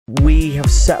We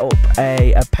have set up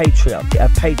a Patreon. We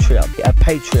have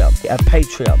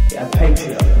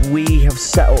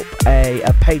set up a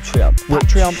Patreon.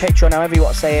 Patreon, however you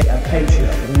want to say it.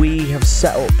 Patreon. We have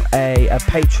set up a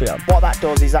Patreon. What that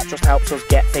does is that just helps us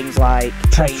get things like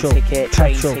train tickets,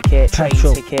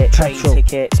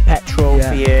 petrol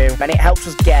for you, and it helps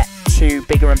us get to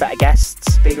bigger and better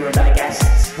guests.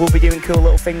 We'll be doing cool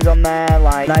little things on there,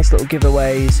 like nice little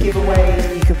giveaways. You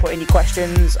can put in your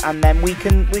questions, and then we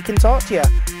can talk to you.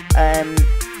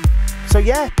 So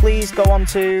yeah, please go on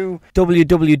to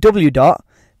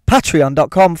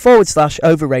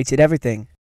www.patreon.com/overrated everything.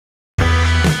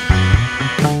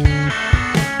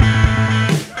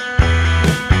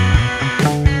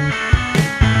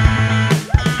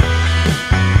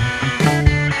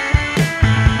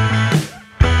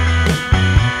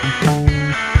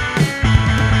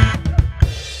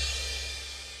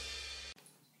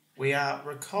 We are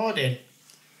recording.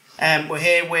 We're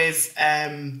here with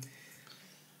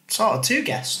sort of two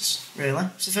guests, really.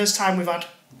 It's the first time we've had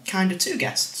kind of two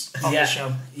guests on the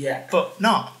show. Yeah. But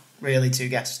not really two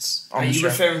guests on the show. Are you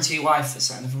referring to your wife that's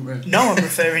sat in the front room? No, I'm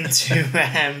referring to Tim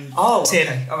and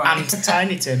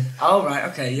Tiny Tim. Oh, right,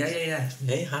 okay, yeah.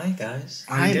 Hey, hi, guys.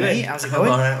 How you doing? Mate, how's it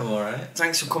going? I'm alright.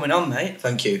 Thanks for coming on, mate.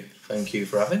 Thank you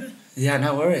for having me. Yeah,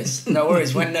 no worries.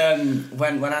 When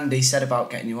Andy said about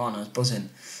getting you on, I was buzzing.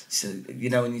 So, you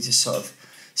know, when you just sort of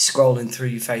scrolling through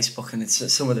your Facebook, and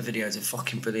some of the videos are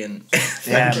fucking brilliant.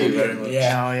 Thank you very much.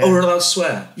 Yeah. Oh, we're allowed to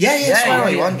swear? Yeah, swear all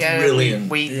you want. Yeah,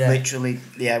 brilliant. We literally,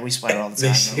 we swear all the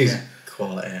time. This is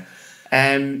quality.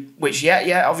 Which,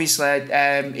 obviously,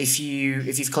 if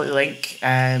you've clicked the link,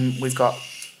 we've got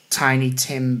Tiny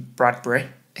Tim Bradbury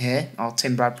here, or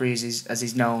Tim Bradbury as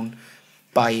he's known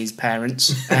by his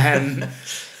parents.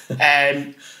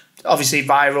 Obviously,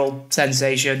 viral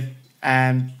sensation.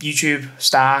 YouTube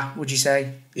star, would you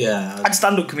say? Yeah. And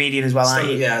stand-up comedian as well, aren't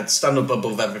you? Yeah, stand up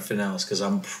above everything else because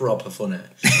I'm proper funny.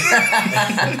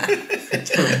 I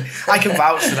can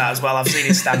vouch for that as well. I've seen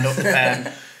him stand up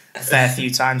a fair few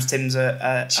times. Tim's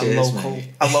a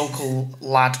local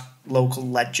lad, local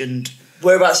legend.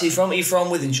 Whereabouts are you from? Are you from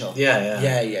Wythenshawe?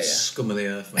 Yeah. Scum of the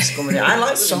earth, mate. Scum of the earth. I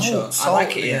like Wythenshawe. I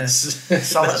like it, yes.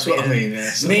 That's what I mean,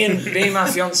 yeah. Me and my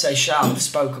fiancée, Charlotte,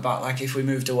 spoke about, like, if we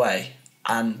moved away,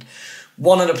 and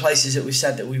one of the places that we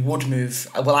said that we would move,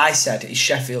 well, I said, is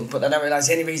Sheffield, but then I realised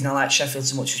the only reason I like Sheffield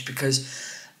so much is because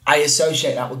I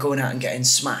associate that with going out and getting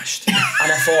smashed. And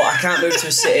I thought, I can't move to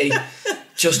a city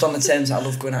just on the terms that I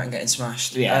love going out and getting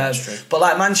smashed. Yeah, that's true. But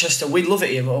like Manchester, we love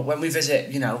it here, but when we visit,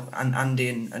 you know, and Andy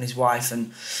and his wife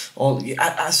and all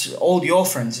your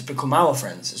friends have become our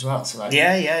friends as well. So like,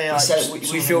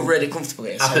 we feel really comfortable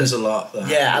here. Happens a lot. That.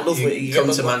 Yeah, I love it. You come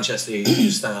to Manchester,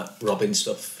 you start robbing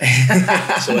stuff.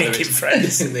 So Nicking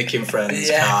friends,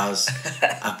 cars.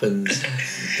 Happens.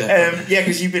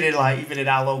 Because you've been in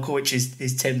our local, which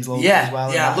is Tim's local as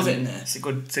well. Yeah, I love it in there. It's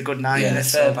a good night. Yeah,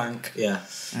 Fairbank. Yeah,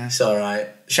 it's all right.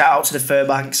 Shout out to the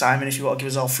Fairbank, Simon, if you want to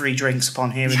give us all free drinks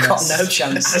upon hearing this. Got no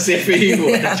chance. As if he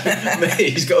would.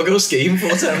 Mate, he's got to go skiing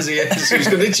 4 times a year, so he's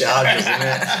going to charge us,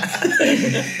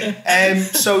 isn't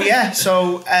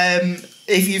it?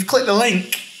 If you've clicked the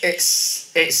link,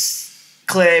 it's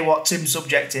clear what Tim's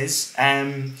subject is,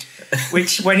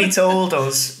 which when he told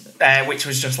us, which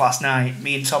was just last night,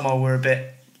 me and Tomo were a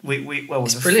bit... we were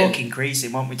fucking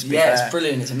creasing, weren't we, to be fair? Yeah, it's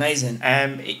brilliant, it's amazing.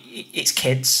 It's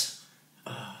kids.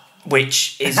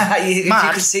 Which is mad. You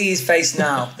can see his face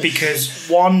now. Because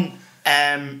one,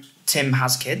 Tim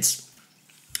has kids,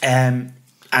 and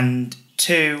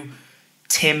two,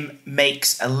 Tim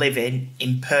makes a living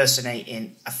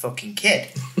impersonating a fucking kid.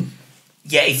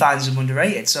 Yet he finds them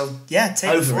underrated. So yeah, take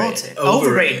overrated.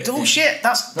 Overrated. Oh shit,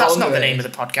 that's not the name of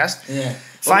the podcast. Yeah.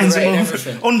 Finds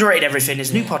underrated everything. There's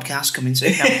a new podcast coming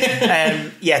soon.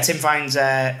 Tim finds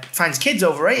kids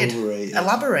overrated.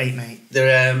 Elaborate, mate.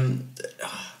 They're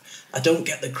I don't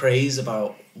get the craze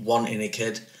about wanting a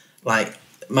kid. Like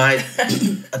I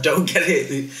don't get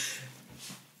it.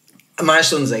 My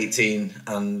son's 18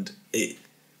 and I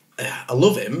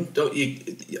love him. Don't you?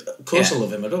 Of course I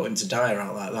love him. I don't want him to die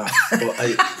around like that. But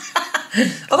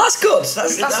oh, that's good.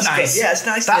 That's nice. Good. Yeah, it's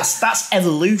nice. That's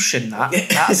evolution.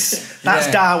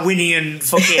 That's Darwinian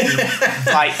fucking.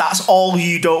 Like that's all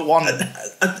you don't want.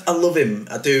 I love him.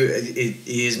 I do.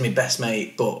 He is my best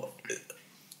mate. But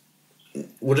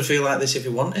would I feel like this if he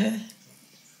wanted it?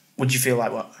 Would you feel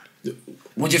like what?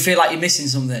 Would you feel like you're missing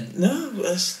something? No,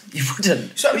 you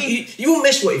wouldn't. So I mean, you won't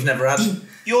miss what you've never had.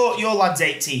 Your lad's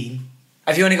 18.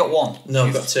 Have you only got one? No,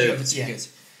 I've got 2.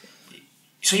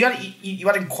 So you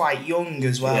had him quite young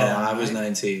as well. Yeah, I was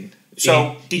 19.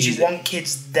 So did you want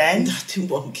kids then? I didn't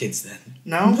want kids then.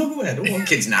 No? No, I don't want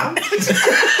kids now.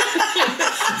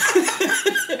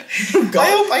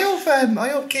 I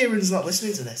hope Kieran's not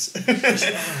listening to this.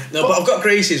 No, but I've got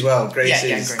Gracie as well. Gracie's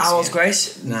Gracie. How old's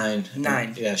Grace? 9.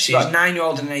 9. Yeah, She's got a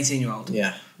 9-year-old and an 18-year-old.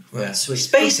 Yeah. Yeah. Sweet.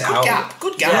 Space it out.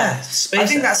 Good gap. Yeah, I space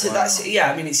think it that's out. it. That's it.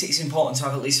 Yeah, I mean, it's important to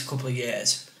have at least a couple of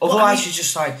years. Otherwise, you're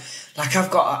just like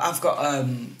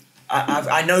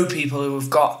I know people who have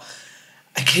got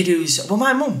a kid who's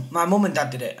my mum and dad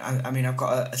did it. I mean, I've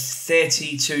got a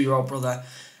 32-year-old brother,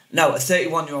 no, a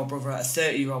 31-year-old brother, a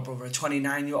 30-year-old brother, a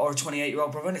 29-year-old or a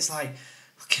 28-year-old brother, and it's like,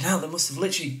 fucking hell, they must have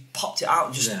literally popped it out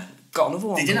and just got another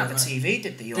one. They didn't have a TV,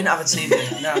 did they? Didn't have a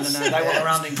TV. No. They went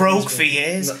around in broke for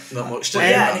years. Not much. But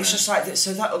yeah, and it's just like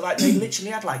so that like they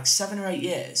literally had like 7 or 8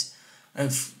 years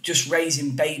of just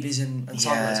raising babies and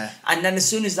toddlers, and then as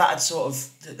soon as that had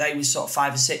they was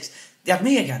 5 or 6, they had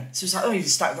me again. So it's like, oh,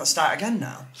 you've got to start again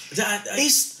now.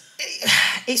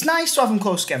 It's nice to have them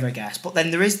close together, I guess. But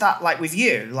then there is that, like with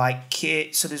you, like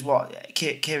so there's what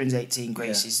Kieran's 18,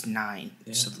 Grace is 9,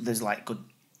 so there's like good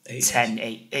 10,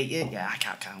 8 years. Yeah, I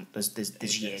can't count.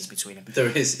 There's years between them. There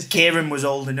is. Kieran was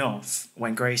old enough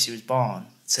when Gracie was born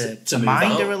to move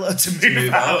mind out. her a little, to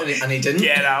move out, and he didn't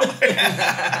get out.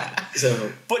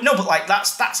 So, but like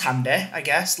that's handy, I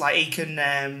guess. Like he can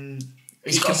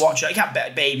watch it. He can't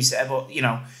babysitter, but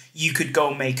you could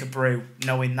go make a brew,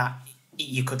 knowing that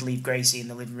you could leave Gracie in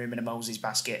the living room in a Moses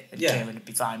basket, and Kieran would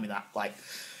be fine with that. Like.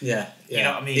 Yeah. You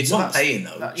know what I mean? It's not paying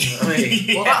though. Well,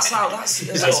 that's how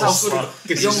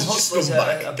good young hustlers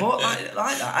are bought like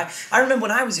that. I remember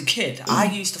when I was a kid, I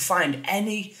used to find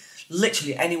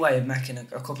literally any way of making a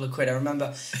couple of quid. I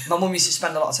remember my mum used to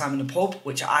spend a lot of time in the pub,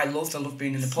 which I loved. I loved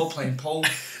being in the pub playing pool.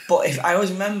 But I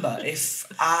always remember if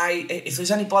there was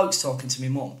any blokes talking to me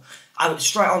mum, I was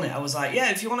straight on it. I was like, yeah,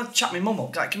 if you want to chat my mum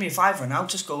up, like, give me a £5 and I'll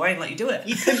just go away and let you do it.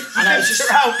 And I was just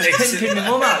pimping my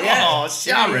mum out, yeah. Oh,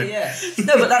 Sharon. Yeah.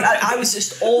 No, but I was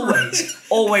just always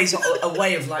a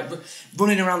way of like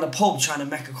running around the pub trying to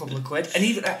make a couple of quid. And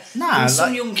even there was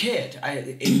some young kid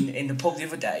in the pub the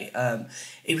other day.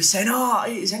 He was saying,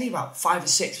 he's only about 5 or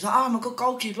 6. He was like, I'm a good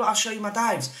goalkeeper, I'll show you my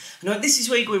dives. And I went, this is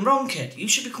where you're going wrong, kid. You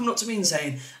should be coming up to me and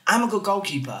saying, I'm a good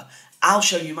goalkeeper, I'll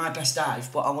show you my best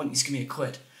dive, but I want you to give me a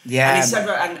quid. Yeah, and he said,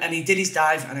 and he did his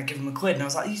dive, and I give him a quid, and I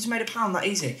was like, "You just made £1 that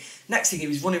easy." Next thing, he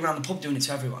was running around the pub doing it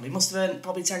to everyone. He must have earned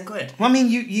probably 10 quid. Well, I mean,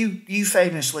 you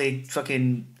famously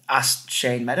fucking asked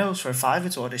Shane Meadows for a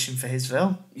 £5 to audition for his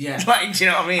film. Yeah, like, do you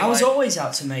know what I mean? I was always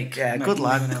out to make. Yeah, make good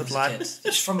lad, money when I good was a lad. kid.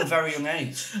 Just from a very young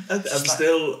age.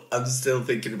 I'm still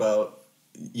thinking about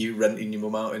you renting your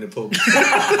mum out in a pub for a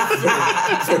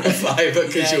 £5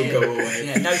 because you'll go away.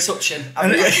 Yeah, no touching. I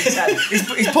mean, like you said,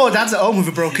 his poor dad's at home with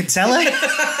a broken telly.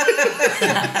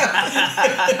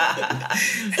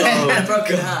 a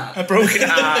broken heart. A broken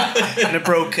heart and a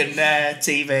broken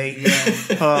TV.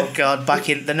 Yeah. Oh God, back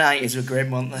in the 90s were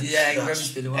grim, weren't they? Yeah,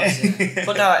 Grimsby there was. Yeah.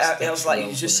 But no, I was like you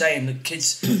were just saying that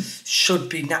kids should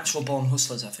be natural born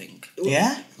hustlers. I think.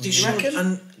 Yeah. Do you reckon?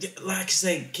 And like I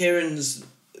say, Kieran's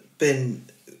been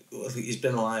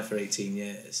alive for 18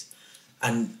 years,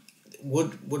 and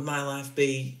would my life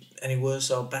be any worse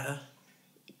or better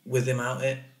with him out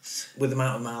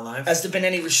of my life? Has there been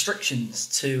any restrictions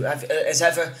to? Has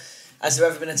there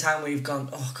ever been a time where you've gone,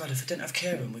 oh God, if I didn't have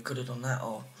Kieran, we could have done that?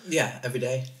 Or Yeah, every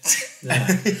day. Yeah.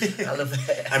 I love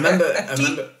it. I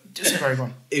remember. Just a very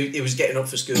one. He was getting up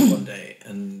for school one day,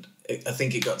 and I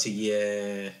think it got to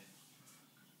year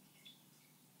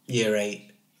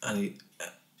 8, and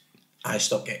I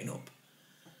stopped getting up.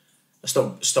 I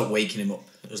stopped waking him up.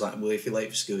 It was like, well, if you're late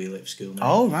for school, you're late for school. Mate.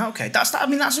 Oh right, okay. That's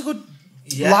a good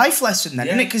life lesson then,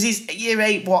 isn't it? Because he's year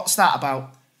 8. What's that,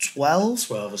 about 12?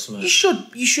 12 or something. You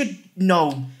should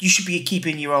know. You should be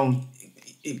keeping your own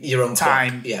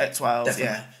time clock. at 12. Definitely.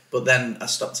 Yeah. But then I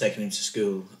stopped taking him to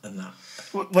school and that.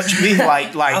 What do you mean,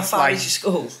 like How far is your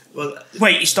school? Well,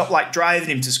 wait, you stopped like driving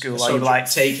him to school, or so you like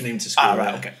taking him to school. Ah,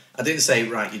 right, okay. I didn't say,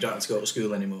 right, you don't have to go to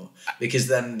school anymore, because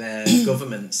then the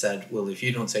government said, well, if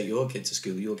you don't take your kid to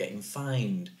school, you're getting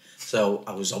fined. So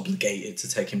I was obligated to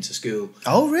take him to school.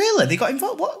 Oh really? They got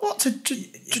involved. What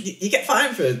You get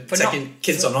fined for taking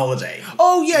kids on holiday.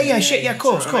 Oh yeah, shit, yeah, of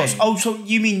course. I mean? Oh, so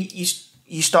you mean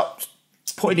you stopped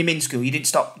putting him in school? You didn't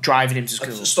stop driving him to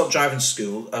school? I stopped driving to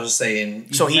school. I was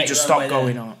saying. So he just stopped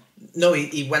going on. No,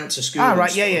 he went to school. Ah,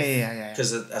 right, yeah.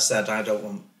 Because I said I don't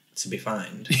want to be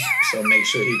fined, so make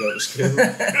sure you go to school. Do you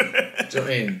know what I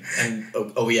mean? And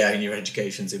and your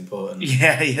education's important.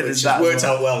 Yeah, Which there's has that. worked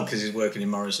out well because he's working in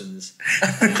Morrison's,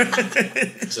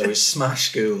 so he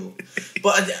smashed school.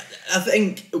 But I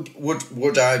think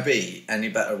would I be any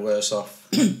better or worse off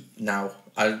now?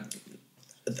 I'd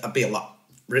be a lot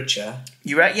richer.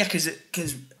 You're right, yeah,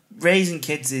 because raising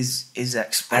kids is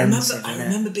expensive. I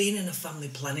remember being in a family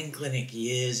planning clinic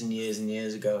years and years and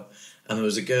years ago, and there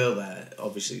was a girl there,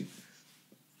 obviously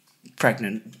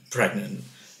pregnant,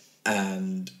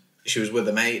 and she was with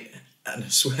a mate. And I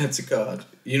swear to God,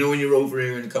 you know when you're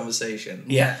overhearing a conversation?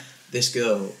 Yeah. This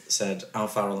girl said, "How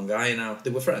far along are you now?"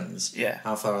 They were friends. Yeah.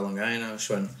 "How far along are you now?"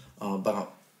 She went, "Oh,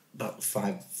 about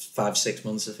 5-6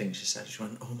 months, I think." She said. She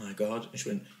went, "Oh my God." And she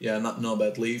went, "Yeah, and that no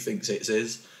bed Lee thinks it's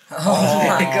his." Oh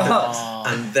my God.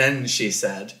 And then she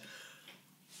said,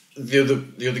 the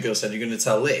other girl said, "You're going to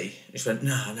tell Lee?" And she went,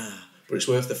 Nah, but it's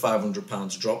worth the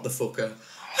 £500 to drop the fucker.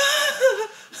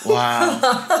 Wow.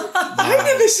 I've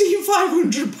never seen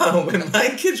 £500 when my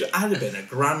kids. I'd have been a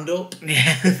grand up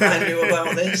if I knew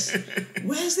about this.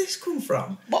 Where's this come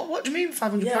from? What do you mean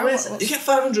 £500? Yeah, You get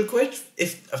 £500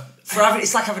 if. For having,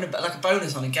 it's like having a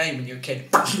bonus on a game when you're a kid.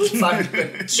 500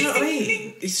 quid. Do you know what I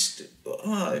mean? It's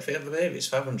if you have a baby, it's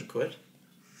 £500.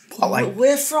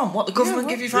 Where from? What the government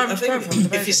give you £500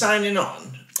 from? If you're signing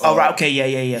on. Oh right, okay, yeah.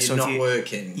 You're So not if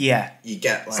working. Yeah. You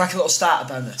get it's like a little starter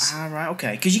bonus. Ah, right,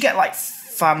 okay. Because you get like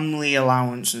family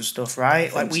allowance and stuff,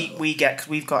 right? Like we get, cause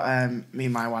we've got me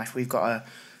and my wife, we've got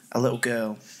a little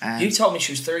girl. You told me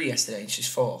she was 3 yesterday and she's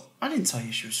 4. I didn't tell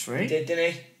you she was 3. Didn't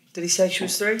he? Did he say she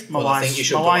was 3? My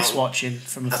wife's watching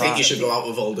from afar. I think you should go out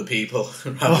with older people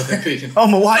rather than being. Oh,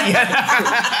 my wife,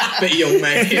 yeah. Bit young,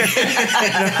 mate.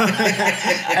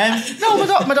 No,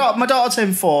 my daughter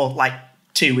turned 4 like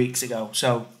 2 weeks ago,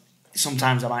 so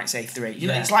sometimes I might say 3. You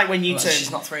know, it's like when you turn.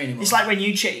 She's not 3 anymore. It's like when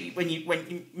you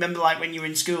remember, like when you were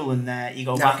in school and you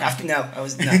go back after. No, I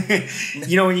was no.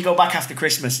 You know when you go back after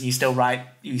Christmas and you still write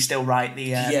the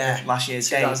last year's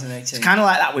date. 2018. It's kind of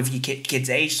like that with your kid's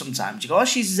age. Sometimes you go, oh,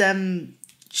 she's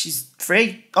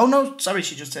 3. Oh no, sorry,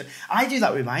 she just turned. I do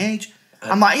that with my age.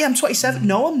 I'm like, yeah, I'm 27.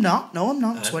 No, I'm not.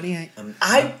 I'm 28.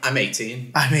 I'm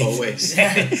 18. Always.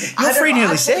 You're 3,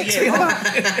 nearly 6.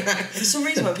 For some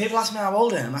reason, when people ask me how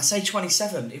old I am, I say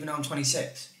 27, even though I'm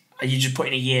 26. Are you just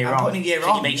putting a year on? I'm putting a year I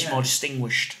think on. It makes you more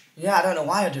distinguished. Yeah, I don't know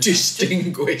why I do that.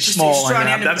 Distinguished. Small. trying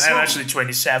to I'm end up small. actually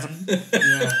 27.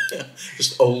 Yeah.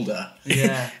 Just older.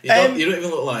 Yeah. You don't even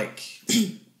look like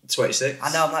 26.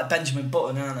 I know, I'm like Benjamin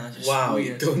Button, aren't I? Just Wow,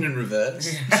 weird. you're going in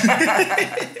reverse.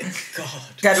 God.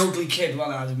 Dead ugly kid when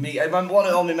I was me. I remember one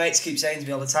of all my mates keep saying to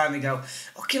me all the time, they go,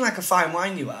 looking like a fine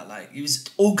wine you are. Like, he was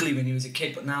ugly when he was a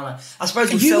kid, but now, like, I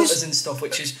suppose with filters and stuff,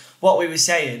 which is what we were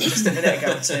saying just a minute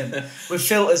ago, Tim, with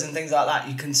filters and things like that,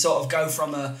 you can sort of go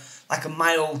from a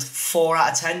mild 4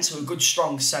 out of 10 to a good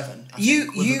strong 7.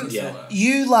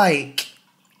 You like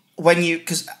when you,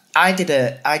 because I did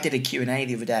a Q&A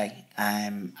the other day,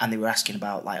 and they were asking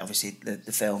about, like, obviously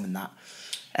the film and that,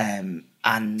 and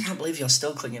I can't believe you're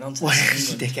still clinging on to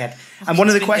this, this. dickhead. And one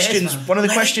of the questions was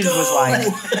like,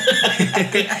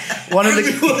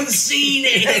 Everyone's seen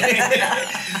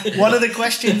it. one of the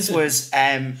questions was,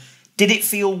 did it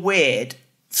feel weird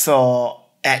for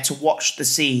to watch the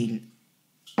scene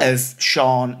of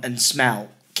Sean and Smell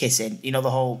kissing? You know,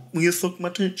 the whole "will you suck my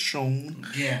tit, Sean?"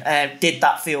 Yeah. Did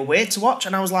that feel weird to watch?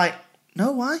 And I was like,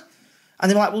 no, why? And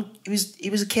they were like, well, he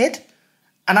was a kid,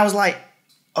 and I was like,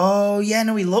 oh yeah,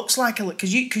 no, he looks like a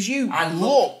because you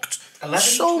looked 11,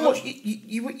 so 12? much.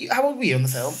 You how old were you on the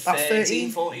film? About 13,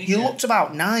 14. You looked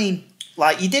about 9.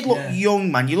 Like, you did look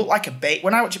young, man. You look like a babe.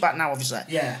 When I watch it back now, obviously.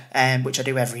 Yeah. Which I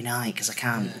do every night because I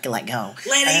can't let go.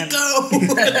 Let it go.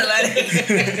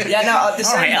 Yeah, no, the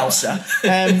same. All right, Elsa.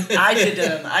 I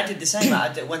did the same.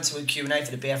 I went to a Q&A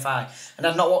for the BFI, and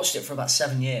I'd not watched it for about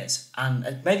 7 years,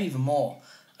 and maybe even more.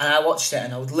 And I watched it,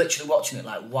 and I was literally watching it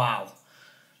like, wow.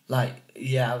 Like,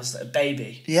 yeah, I was a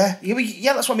baby. Yeah,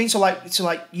 that's what I mean. So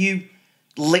like you...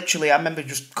 Literally, I remember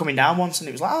just coming down once and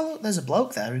it was like, oh, look, there's a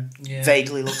bloke there who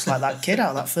vaguely looks like that kid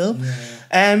out of that film.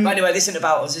 Yeah. But anyway, this isn't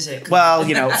about us, is it? Well,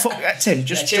 you know, Tim,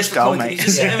 just go, mate.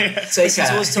 So it's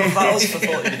us talking about us for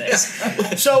 40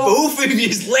 minutes. So both of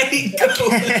you's let it go.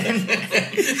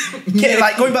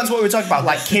 Like, going back to what we were talking about,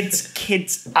 like,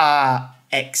 kids are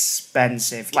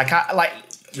expensive. Like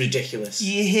ridiculous.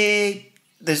 You hear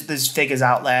there's figures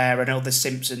out there. I know The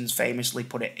Simpsons famously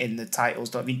put it in the titles.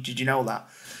 Did you know that?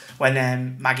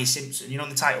 When Maggie Simpson, you know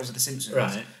the titles of The Simpsons?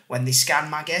 Right. When they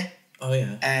scan Maggie, oh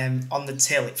yeah, on the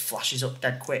till it flashes up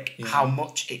dead quick how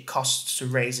much it costs to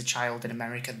raise a child in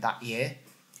America that year.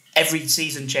 Every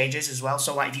season changes as well.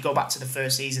 So, like, if you go back to the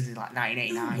first season in like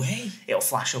 1989, it'll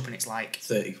flash up and it's like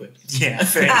 30 quid. Yeah,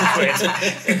 30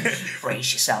 quid.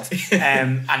 Raise yourself.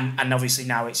 And obviously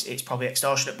now it's probably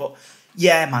extortionate, but.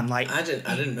 Yeah, man, like... I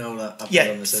didn't know that.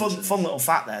 Fun little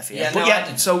fact there for you. Yeah, but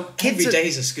no, so kids... Every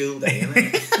day's a school day, isn't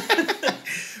it?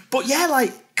 But yeah,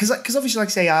 like... Because obviously, like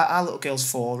I say, our little girl's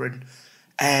 4,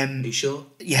 Are you sure?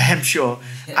 Yeah, I'm sure.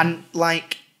 And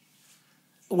like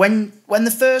when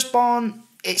the firstborn,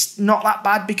 it's not that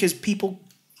bad because people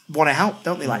want to help,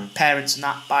 don't they? Like parents and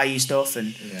that buy you stuff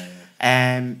and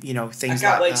you know, things like that.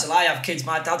 I can't wait till I have kids.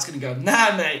 My dad's going to go,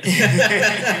 nah, mate.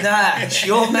 Nah, it's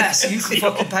your mess. You can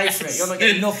fucking pay for it. You're not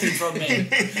getting nothing from me.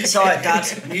 Sorry, Dad.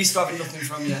 I'm used to having nothing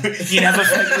from you. You never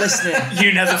listening.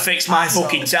 You never fixed my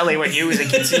fucking telly when you was a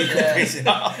kid, so you could piss it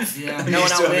off. Yeah, no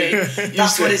one helped me.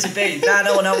 That's what it's a be. Nah,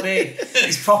 no one helped me.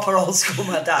 He's proper old school,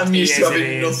 my dad. I'm used to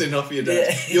having nothing off your dad.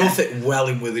 Yeah. You'll fit well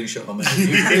in with Shaw, mate.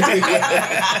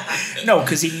 No,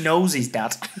 because he knows his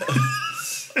dad.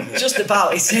 Just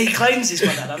about. He claims he's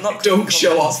my dad. I'm not. Don't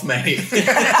show off, mate.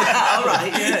 All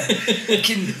right, yeah.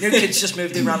 New kid's just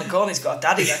moved in around the corner. He's got a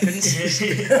daddy, reckons.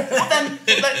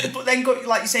 but then go,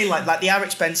 like you say, like they are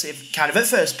expensive. Kind of at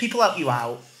first, people help you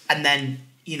out, and then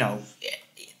you know,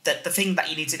 the thing that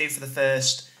you need to do for the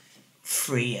first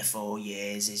 3 or 4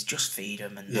 years is just feed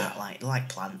them and that, like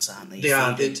plants, aren't they?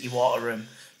 You water them.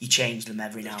 You change them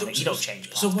every now and then. You don't change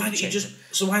plants.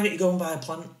 So why don't you go and buy a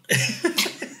plant?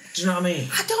 Do you know what I mean?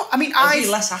 It'll be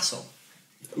less hassle.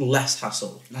 Less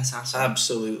hassle.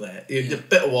 Absolutely. A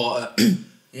bit of water.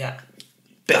 Yeah.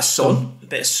 Bit of sun.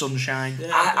 Bit of sunshine.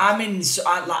 Yeah. I'm in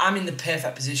the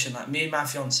perfect position. Like me and my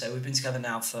fiance, we've been together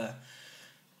now for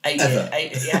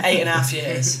 8.5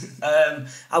 years.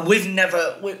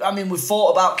 And we've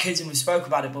thought about kids and we've spoke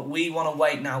about it, but we want to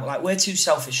wait now. Like we're too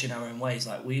selfish in our own ways.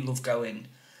 Like we love going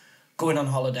on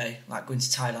holiday, like going to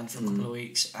Thailand for a couple of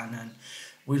weeks, and then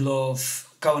we love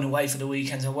going away for the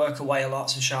weekends. I work away a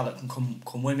lot, so Charlotte can come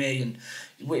with me, and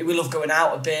we love going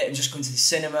out a bit and just going to the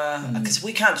cinema because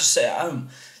we can't just sit at home.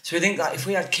 So we think that if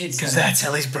we had kids, because their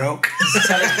telly's broke.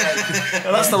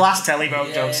 Well, that's the last telly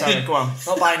broke joke. Sorry, go on.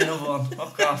 Not buying another one.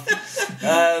 Fuck off.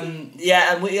 And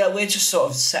we're just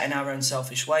sort of setting our own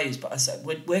selfish ways. But I said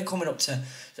we're coming up to.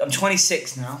 I'm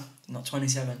 26 now, not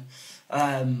 27.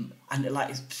 And like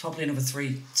it's probably another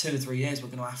 2 or 3 years we're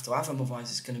going to have them, otherwise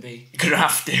it's going to be. You're going to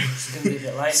have to. It's going to be a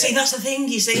bit late. See, that's the thing.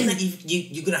 You're saying that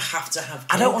you're going to have kids.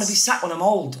 I don't want to be sat when I'm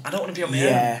old. I don't want to be on my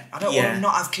own. I don't want to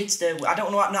not have kids there. I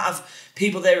don't want to not have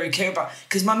people there who care about.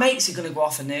 Because my mates are going to go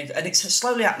off and it's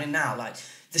slowly happening now. Like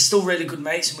they're still really good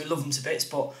mates and we love them to bits,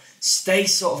 but they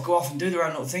sort of go off and do their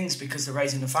own little things because they're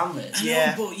raising the families.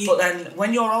 Yeah. But then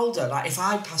when you're older, like if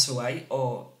I pass away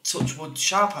or touch wood,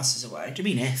 Shah passes away. What do you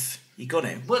mean if? You got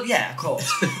him? Well, yeah, of course.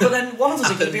 But then one of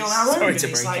us are going to be on our own. Sorry And to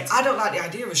it's break like, it. I don't like the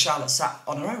idea of Charlotte sat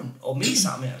on her own or me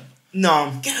sat on my own.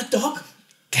 No. Get a dog.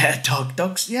 Get a dog.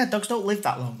 Dogs don't live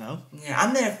that long though. Yeah,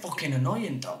 and they're fucking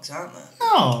annoying dogs, aren't they?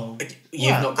 No.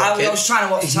 You've not got kids. I was trying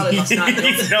to watch telly last night.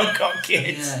 You've not got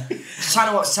kids. Yeah. I was trying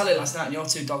to watch telly last night and your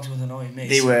 2 dogs were annoying me.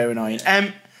 They were annoying.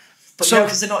 But no,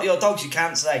 because they're not your dogs, you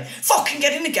can't say, fucking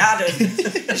get in the garden. You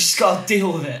just got to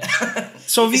deal with it.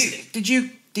 So did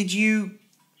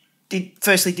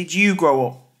you grow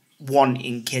up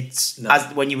wanting kids? No.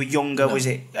 When you were younger? No.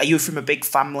 Are you from a big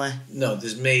family? No,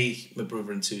 there's me, my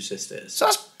brother and 2 sisters. So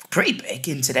that's pretty big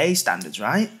in today's standards,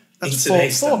 right? That's In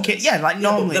today's four standards. kids. Yeah, like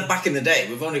normally. But back in the day,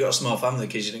 we've only got a small family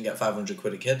because you didn't get 500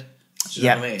 quid a kid. Do you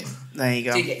know what I mean? There you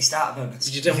go. Do you get your starter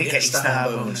bonus? You don't get a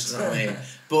starter bonus. You know what I mean?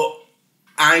 But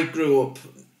I grew up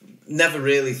never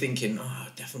really thinking, I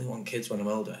definitely want kids when I'm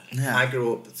older. Yeah. I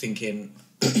grew up thinking,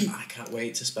 I can't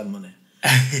wait to spend money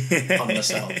on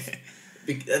myself.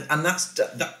 And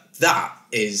that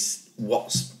is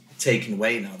what's taken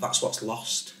away now. That's what's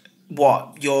lost.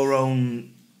 What? Your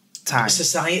own time?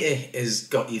 Society has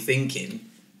got you thinking,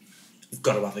 you've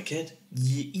got to have a kid.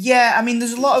 Yeah, I mean,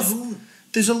 there's a lot of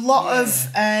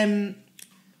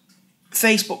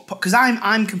Facebook, because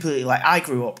I'm completely like, I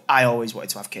grew up, I always wanted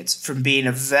to have kids from being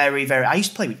a very, very, I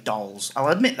used to play with dolls. I'll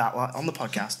admit that on the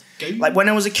podcast. Like when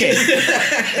I was a kid,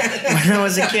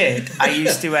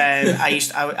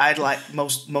 I had like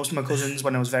most of my cousins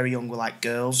when I was very young were like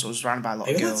girls, so I was surrounded by a lot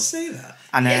of Are you allowed to girls. say that?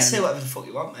 And say whatever the fuck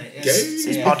you want, mate. Yeah. It's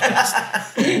his podcast.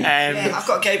 I've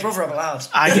got a gay brother, I'm allowed.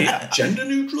 I do. Gender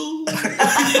neutral.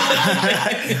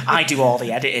 I do all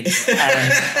the editing.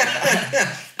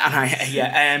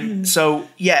 So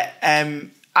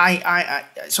I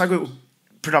grew up with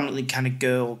predominantly kind of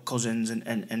girl cousins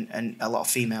and a lot of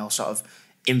female sort of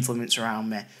influence around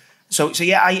me. So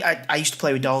I used to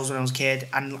play with dolls when I was a kid,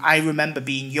 and I remember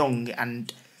being young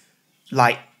and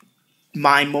like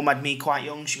my mum had me quite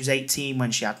young. She was 18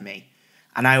 when she had me,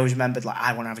 and I always remembered like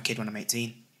I want to have a kid when I'm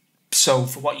 18. So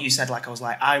for what you said, like I was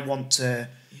like I want to.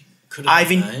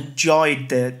 I've enjoyed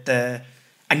the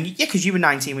and yeah, because you were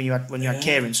 19 when you had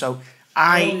Kieran, so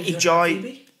I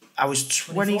enjoyed. I was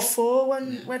 24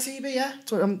 when we had Phoebe. Yeah,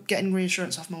 so I'm getting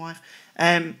reassurance off my wife.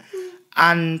 And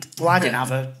well, I didn't have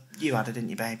her. you had it, didn't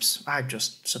you, babes? I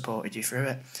just supported you through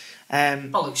it.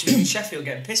 Look, she was in Sheffield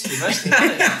getting pissed with me most of the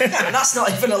time. And that's not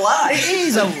even a lie. It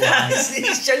is a lie.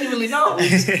 It's genuinely not.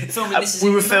 We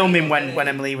were filming when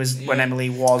Emily was going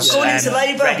into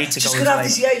labour. ready to just go gonna into have labour.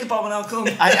 this Jaeger bomb and I'll come.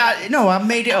 I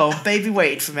made it home. Baby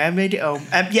waited for me. I made it home.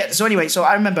 So anyway, so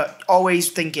I remember always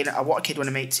thinking, I want a kid when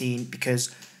I'm 18 because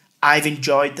I've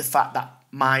enjoyed the fact that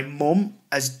my mum,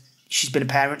 she's been a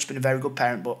parent, she's been a very good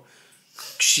parent, but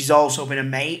she's also been a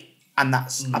mate, and I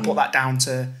put that down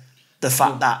to the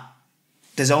fact that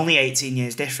there's only 18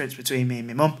 years difference between me and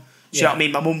my mum. Do you know what I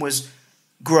mean? My mum was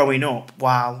growing up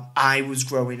while I was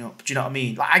growing up. Do you know what I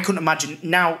mean? Like, I couldn't imagine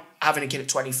now having a kid at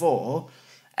 24.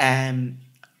 I'm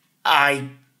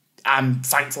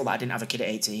thankful that I didn't have a kid at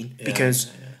 18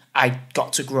 because I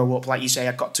got to grow up, like you say,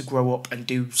 I got to grow up and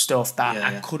do stuff that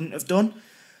I couldn't have done.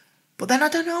 But then I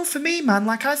don't know, for me, man,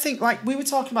 like I think, like we were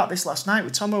talking about this last night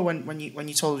with Tomo when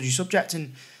you told us your subject,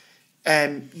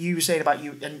 and you were saying about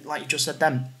you, and like you just said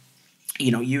then, you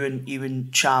know, you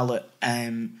and Charlotte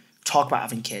talk about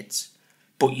having kids,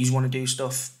 but you want to do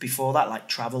stuff before that, like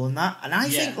travel and that. And I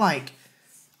think like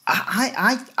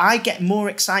I get more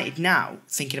excited now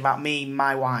thinking about me,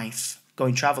 my wife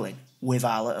going travelling with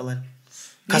our little one.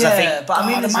 Because I think, but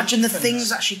God, imagine the things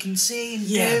that she can see and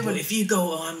do. But if you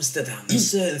go to Amsterdam,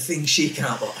 there's certain things she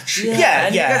can't watch. Yeah.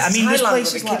 I mean, there's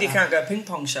places like that. You can't go ping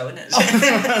pong show, innit?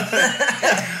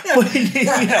 But, you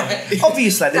know,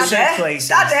 obviously, there's certain places.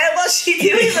 Dad, what's she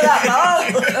doing with that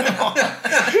ball?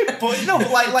 But no,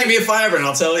 but like, give me a fiver and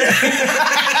I'll tell you.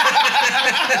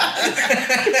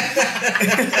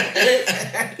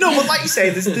 No, but like you say,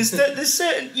 there's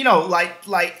certain, you know,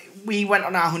 like we went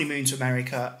on our honeymoon to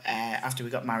America after we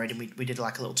got married, and we did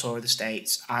like a little tour of the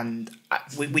States, and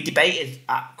we debated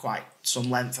at quite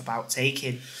some length about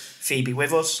taking Phoebe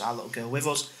with us, our little girl with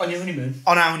us. On your honeymoon?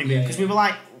 On our honeymoon, because we were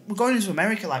like, we're going into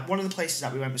America. Like, one of the places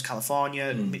that we went was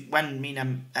California. When me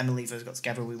and Emily first got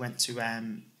together, we went to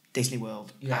Disney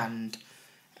World, and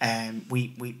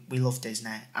we love Disney,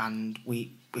 and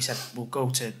we said we'll go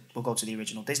to the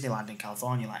original Disneyland in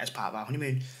California, like as part of our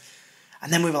honeymoon.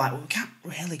 And then we were like, well, we can't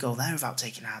really go there without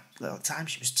taking our little time.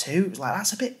 She was 2. It was like,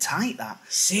 that's a bit tight, that.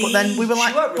 See, but then we were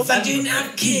like, but then you didn't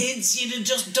have kids, you'd have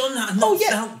just done that and not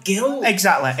felt guilt.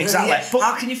 Exactly. Yeah. But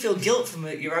how can you feel guilt from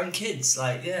your own kids?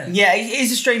 Like, yeah, it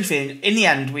is a strange feeling. In the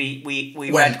end, we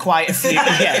read quite a few. In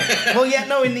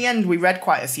the end, we read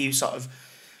quite a few sort of.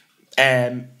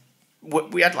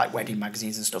 We had like wedding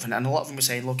magazines and stuff, and a lot of them were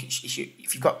saying, look, if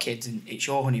you've got kids and it's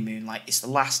your honeymoon, like it's the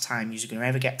last time you're going to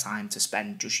ever get time to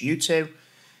spend just you two.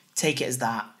 Take it as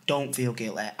that. Don't feel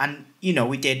guilty. And you know,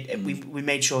 we did. We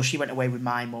made sure she went away with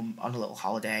my mum on a little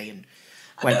holiday and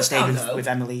went and stayed with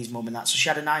Emily's mum and that. So she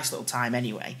had a nice little time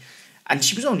anyway. And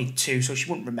she was only 2, so she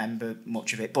wouldn't remember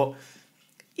much of it. But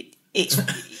it's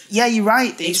yeah, you're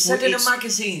right. It said in a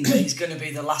magazine that it's going to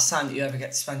be the last time that you ever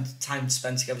get to spend time to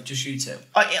spend together, just you two.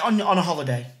 On a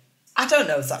holiday. I don't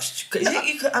know if that's...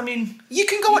 you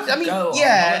can go on... on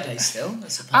holiday still, I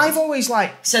suppose. I've always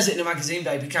like... Says it in a magazine,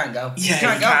 baby. Can't go. Yeah,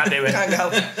 can't do it. Can't go.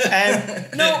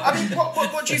 No, I mean,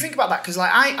 what do you think about that? Because like,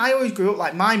 I always grew up...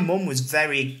 Like, my mum was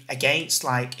very against...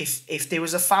 Like, if there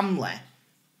was a family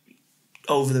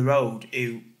over the road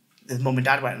who... The mum and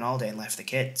dad went on holiday and left the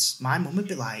kids, my mum would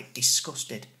be like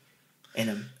disgusted in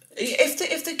them.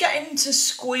 If they're getting to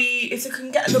squeeze, if they can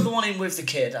get another one in with the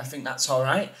kid, I think that's all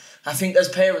right. I think as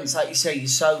parents, like you say, you're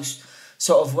so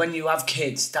sort of, when you have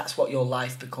kids, that's what your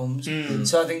life becomes.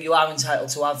 So I think you are entitled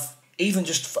to have even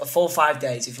just 4 or 5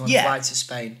 days if you want to fly to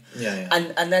Spain.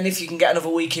 And then if you can get another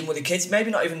week in with the kids,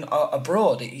 maybe not even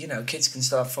abroad. You know, kids can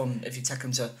still have fun if you take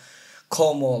them to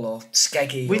Cornwall or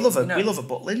Skeggy. We love a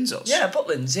Butlins, us. Yeah,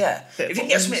 Butlins, yeah. If you can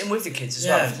get something with the kids as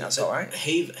well, I think that's all right.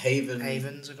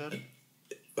 Havens are good.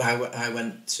 I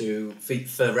went to,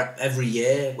 for every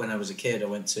year when I was a kid, I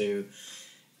went to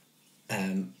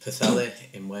Pwllheli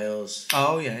in Wales.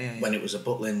 Oh, yeah. When it was a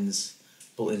Butlins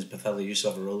Pwllheli used to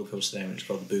have a roller coaster there, and it's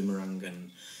called the Boomerang,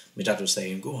 and my dad was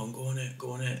saying, go on it,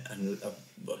 and I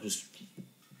was,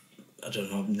 I don't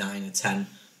know, 9 or 10,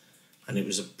 and it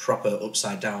was a proper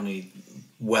upside down,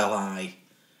 high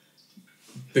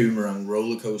boomerang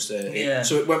roller coaster. Yeah.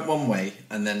 So it went one way,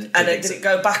 and then did it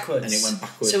go backwards? And it went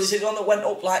backwards. So was it one that went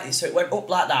up like this? So it went up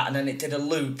like that, and then it did a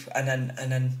loop, and then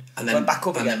went back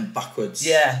up again. And then backwards.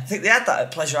 Yeah, I think they had that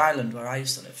at Pleasure Island where I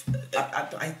used to live.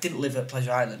 I didn't live at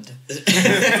Pleasure Island.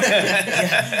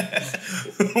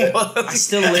 I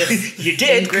still live. You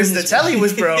did, because the telly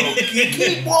was broke. You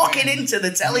keep walking into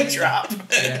the telly trap.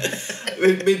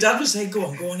 My dad was saying, "Go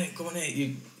on it.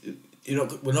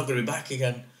 We're not going to be back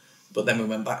again." But then we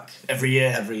went back every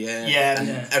year. Yeah. And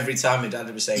every time my dad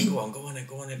would say, go on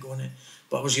it.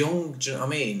 But I was young, do you know what I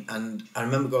mean? And I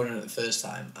remember going in it the first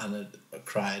time and I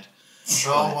cried.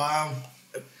 Oh, wow.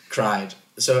 Cried.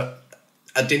 So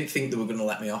I didn't think they were going to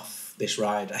let me off this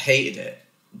ride. I hated it,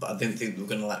 but I didn't think they were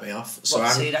going to let me off. So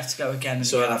you'd have to go again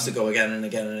I'd have to go again and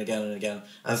again and again and again.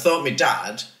 And I thought my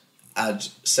dad had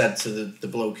said to the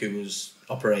bloke who was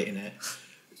operating it,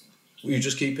 will you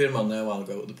just keep him on there while I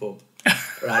go to the pub?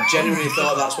 Right, I genuinely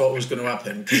thought that's what was going to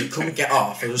happen because I couldn't get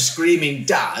off. I was screaming,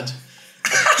 Dad,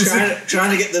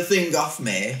 trying to get the thing off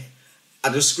me. I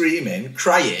was screaming,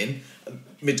 crying.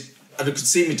 I could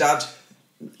see my dad.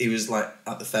 He was like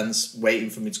at the fence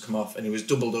waiting for me to come off, and he was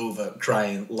doubled over,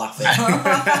 crying, laughing.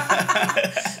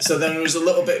 So then there was a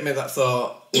little bit of me that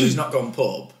thought, well, he's not gone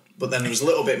pub. But then there was a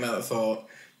little bit of me that thought,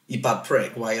 you bad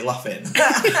prick, why are you laughing?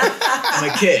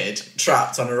 I'm a kid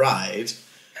trapped on a ride.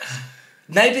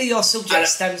 Maybe your subject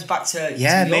stems back to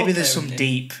maybe there's some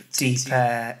deep.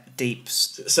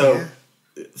 So,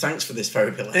 thanks for this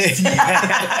therapy lesson.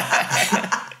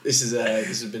 This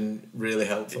has been really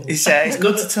helpful. It's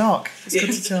good to talk. It's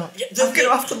good to talk. I'm going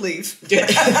to have to leave. I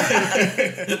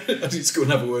need to go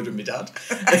and have a word with my dad.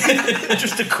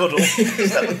 Just a cuddle.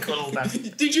 Just have a cuddle, Dad.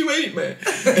 Did you eat me?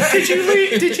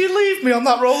 Did you leave me on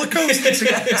that roller coaster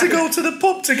to go to the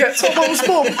pub to get Tomo's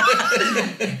mum?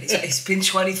 It's been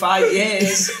 25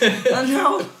 years. I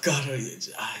know. God,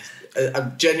 I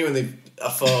genuinely, I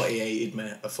thought he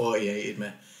hated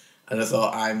me. And I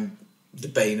thought I'm the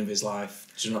bane of his life.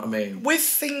 Do you know what I mean? With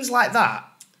things like that,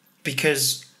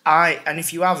 because and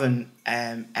if you haven't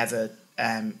ever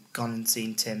gone and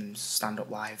seen Tim's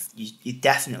stand-up live, you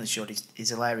definitely should. He's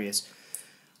hilarious.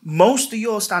 Most of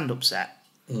your stand-up set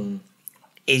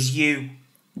is you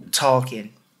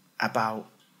talking about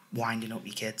winding up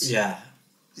your kids. Yeah.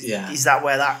 Is that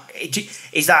where do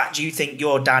you think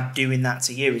your dad doing that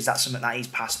to you, is that something that he's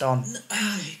passed on?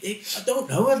 I don't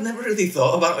know. I've never really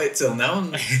thought about it till now.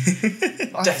 And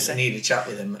definitely need a chat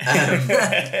with him.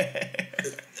 I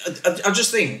just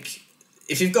think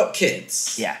if you've got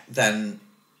kids, then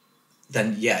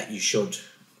you should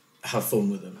have fun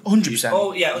with them. 100%.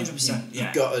 Oh yeah, 100%.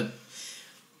 You've got to.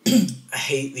 I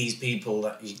hate these people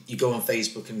that you go on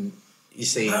Facebook and you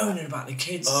see moaning about the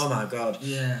kids. Oh my God.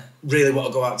 Yeah. Really want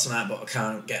to go out tonight, but I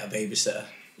can't get a babysitter.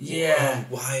 Yeah.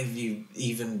 Why have you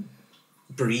even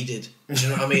breeded? Do you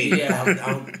know what I mean? Yeah.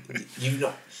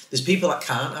 There's people that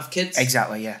can't have kids.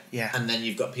 Exactly. Yeah. And then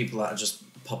you've got people that are just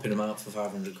popping them out for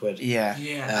 500 quid. Yeah.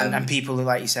 And people who,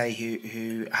 like you say,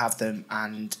 who have them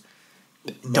and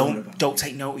don't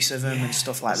take notice of them and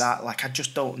stuff like that. Like, I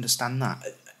just don't understand that.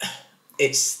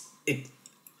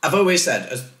 I've always said,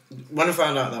 when I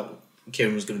found out that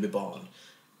Kieran was going to be born,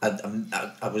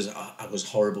 I was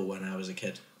horrible when I was a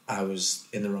kid. I was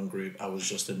in the wrong group. I was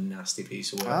just a nasty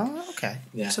piece of work. Oh, okay.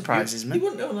 Yeah. Surprises me. You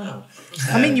wouldn't know now.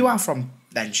 I mean, you are from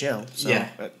Ben Chill, so yeah.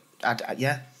 I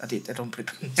did. I don't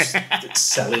pretty.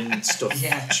 Selling stuff.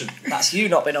 Yeah, that's you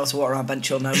not being able to walk around Ben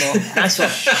Chill no more. Nice one.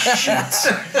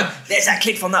 There's that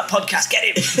kid from that podcast. Get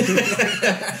him.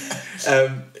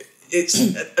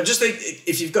 I just think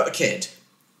if you've got a kid,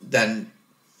 then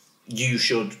you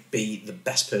should be the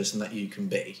best person that you can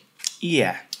be.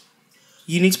 Yeah.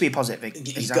 You need to be a positive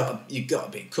example. You've got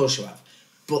to be. Of course you have.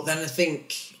 But then I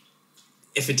think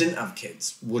if I didn't have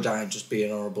kids, would I just be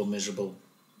an horrible, miserable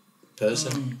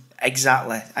person?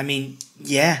 Exactly. I mean,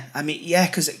 yeah,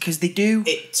 because they do.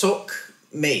 It took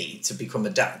me to become a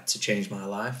dad to change my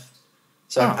life.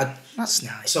 So that's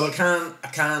nice. So I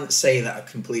can't say that I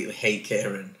completely hate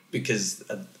Kieran because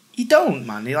you don't,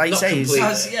 man. Like you say, you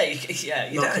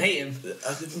don't hate him.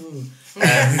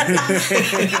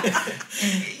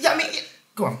 I mean,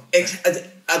 go on. I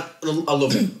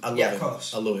love him. I love him. Of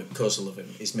course. I love him. Of course, I love him.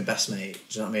 He's my best mate.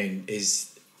 Do you know what I mean? I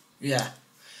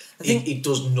think he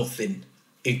does nothing.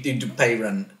 He doesn't pay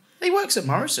rent. He works at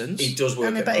Morrison's. He does work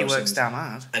at Morrison's. I bet he works down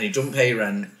hard. And he doesn't pay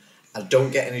rent. I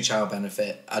don't get any child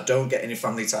benefit. I don't get any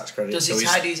family tax credit. Does he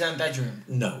tidy his own bedroom?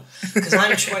 No. Because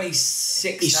I'm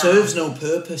 26 He serves no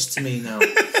purpose to me now.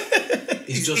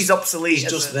 He's obsolete.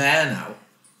 He's just there now.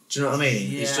 Do you know what I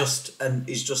mean? Yeah.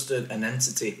 He's just an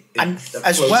entity. And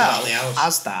as well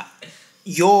as that,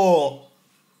 you're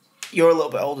a little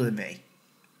bit older than me.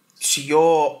 So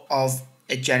you're of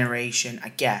a generation, I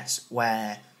guess,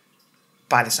 where,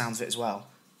 by the sounds of it as well,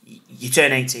 you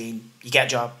turn 18, you get a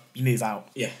job, you move out.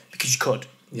 Yeah. Because you could.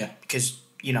 Yeah. Because,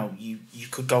 you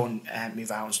could go and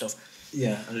move out and stuff.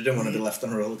 Yeah, and I don't want to be left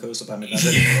on a roller coaster by my dad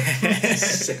anymore.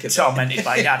 Sick of tormented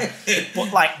by dad.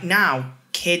 But, like, now,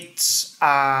 kids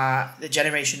are the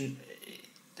generation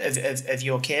of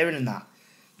your Kieran and that.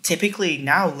 typically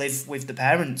now live with the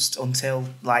parents until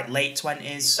like late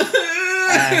 20s.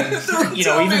 You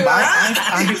know, even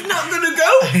I'm not gonna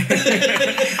go.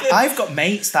 I've got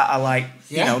mates that are like,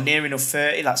 you know, near enough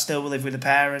 30 that still live with the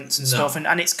parents and stuff,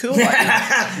 and it's cool.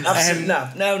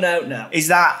 Like, No. Is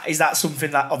that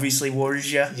something that obviously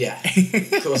worries you? Yeah,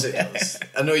 of course it does.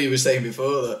 I know you were saying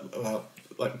before that about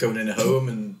like going in a home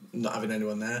and not having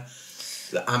anyone there.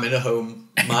 That I'm in a home,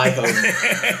 my home,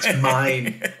 it's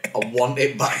mine. I want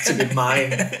it back to be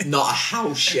mine, not a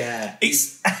house share.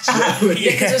 It's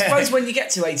because I suppose when you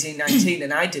get to 18, 19,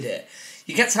 and I did it,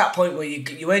 you get to that point where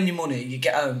you earn your money, you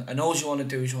get home, and all you want to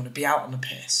do is you want to be out on the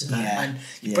piss, and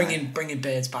you bringing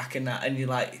beards back and that, and you're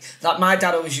like my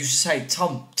dad always used to say,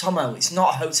 Tomo, it's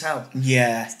not a hotel.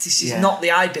 Yeah, this is not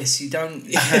the Ibis. You don't.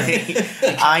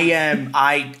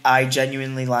 I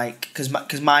genuinely like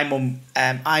because my mum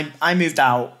I moved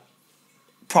out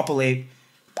probably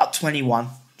about 21,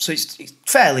 so it's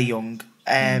fairly young,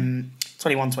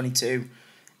 21, 22,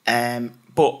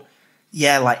 but.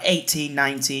 Yeah, like 18,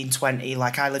 19, 20,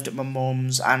 like I lived at my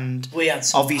mum's and... We had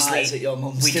some obviously pies at your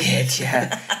mum's, we didn't did,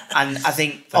 yeah. And I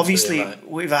think, obviously,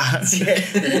 we've had... I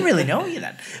didn't really know you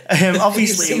then.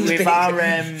 Obviously, with our...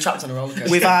 trapped on a roller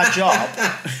coaster.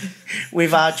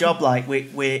 With our job, like,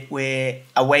 we're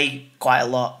away quite a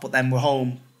lot, but then we're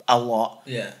home a lot.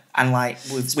 Yeah. And like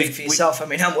speak for yourself. I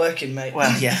mean, I'm working, mate. Well,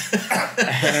 yeah.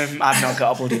 I've not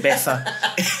got a bloody biffer,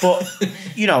 but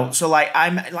you know. So like,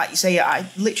 I'm like you say, I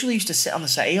literally used to sit on the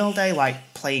settee all day,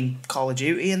 like playing Call of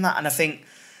Duty and that. And I think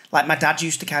like my dad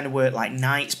used to kind of work like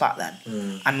nights back then,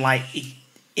 and like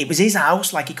it was his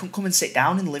house. Like he couldn't come and sit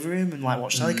down in the living room and like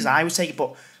watch telly because I was taking.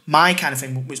 But my kind of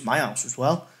thing was my house as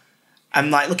well.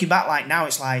 And like looking back, like now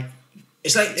it's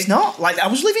it's not like I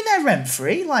was living there rent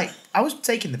free. Like I was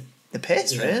taking the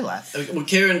piss, really. Well,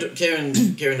 Kieran don't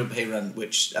pay rent,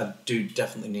 which I do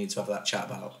definitely need to have that chat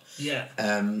about. Yeah.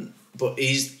 But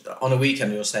he's on a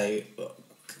weekend. He'll say,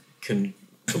 "Can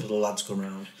a couple of lads come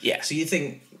round?" Yeah. So you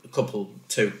think a couple,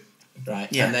 two,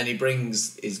 right? Yeah. And then he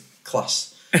brings his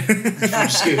class from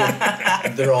school.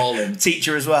 They're all in.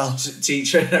 Teacher as well.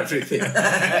 Teacher and everything.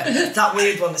 That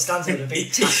weird one that stands with a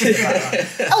big teacher.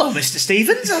 Hello, Mr.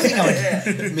 Stevens. How's it going?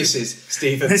 Mrs.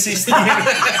 Stevens. Mrs.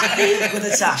 Stevens.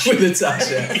 With a tash. With a tash,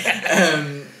 yeah.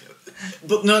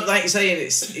 But no, like you're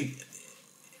saying,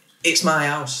 it's my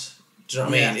house. Do you know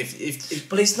what I mean? If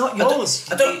but it's not yours.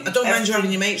 I don't mind you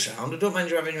having your mates round.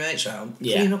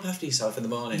 Clean up after yourself in the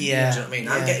morning. Yeah. Do you know what I mean?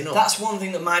 I'm getting up. That's one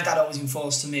thing that my dad always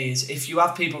enforced to me is if you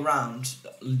have people round,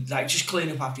 like just clean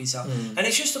up after yourself. And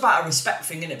it's just about a respect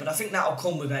thing, innit? But I think that'll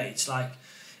come with age. Like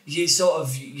you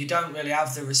you don't really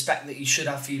have the respect that you should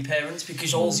have for your parents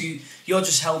because you're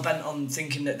just hell bent on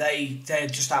thinking that they're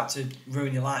just out to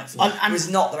ruin your life. And it's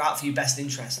not, they're out for your best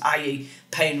interest, i.e.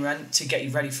 paying rent to get you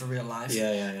ready for real life.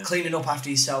 Yeah. Cleaning up after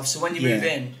yourself. So when you move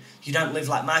in, you don't live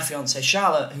like my fiancée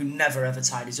Charlotte, who never ever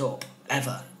tidies up.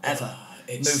 Ever.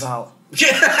 Move out.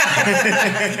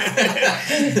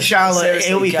 Charlotte,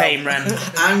 he'll be paying rent.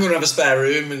 I'm going to have a spare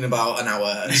room in about an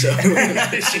hour. So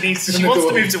she wants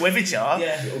to move to Wivishar.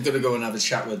 Yeah. I'm going to go and have a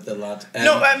chat with the lad.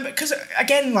 Because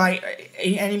again, like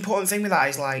an important thing with that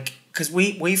is like because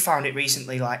we found it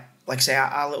recently, like I say,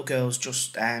 our little girl's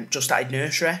just started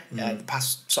nursery. The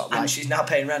past sort of And like she's now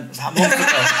paying rent. a month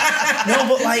ago. No,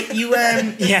 but like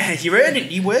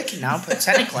you're working now, but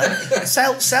technically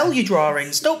sell your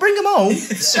drawings. Don't bring them home.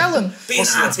 Sell them. Be an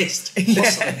artist.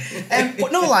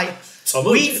 But no, like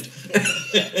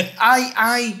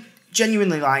I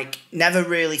genuinely like never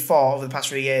really thought over the past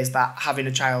 3 years that having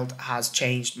a child has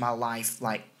changed my life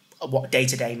like what day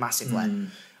to day massively.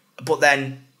 But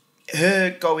then her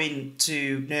going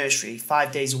to nursery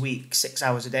 5 days a week, 6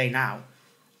 hours a day now,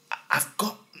 I've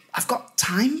got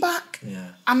time back.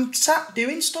 Yeah. I'm sat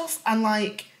doing stuff and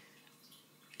like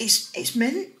it's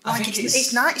mint. Like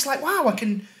it's nice. It's like wow, I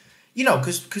can, you know,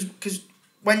 because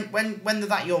when they're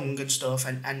that young and stuff,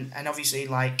 and obviously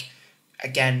like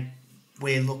again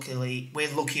we're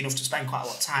lucky enough to spend quite a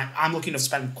lot of time. I'm lucky enough to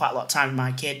spend quite a lot of time with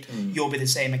my kid. You'll be the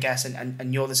same, I guess,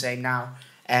 and you're the same now.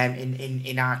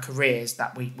 In our careers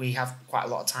that we have quite a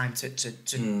lot of time to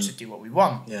do what we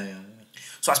want. Yeah.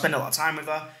 So I spend a lot of time with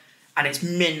her and it's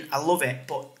mint. I love it,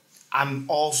 but I'm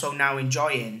also now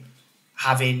enjoying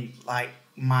having like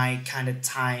my kind of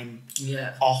time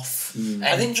off.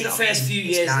 I think for the first few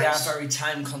years nice. they are very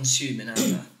time consuming, aren't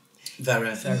they?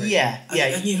 Very. Yeah.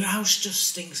 And your house just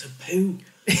stinks of poo.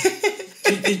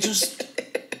 They just...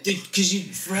 Because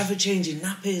you're forever changing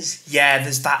nappies. Yeah,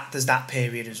 there's that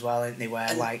period as well, isn't there,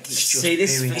 where like it's just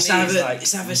pooing.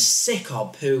 It's either sick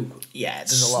or poo. Yeah,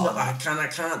 there's a lot of that. I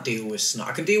can't deal with snot.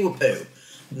 I can deal with poo.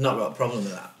 Not got a problem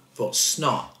with that. But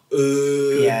snot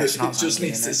it's it not just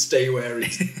hanging, needs to innit? stay where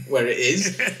it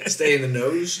is. Stay in the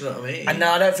nose, you know what I mean? And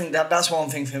no, I don't think that's one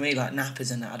thing for me, like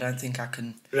nappers and that. I don't think I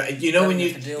can. Right, you know when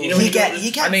you get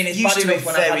I mean, it's used bad to it enough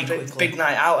when I've very had a quickly. big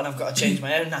night out and I've got to change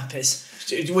my own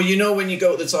nappies. Well, you know when you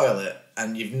go to the toilet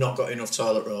and you've not got enough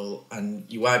toilet roll and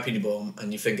you wipe in your bum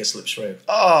and your finger slips through.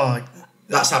 Oh,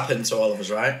 That's happened to all of us,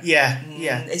 right? yeah.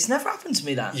 It's never happened to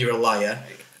me, that. You're a liar.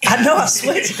 I know, I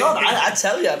swear to God. I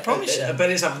tell you, I promise you. I bet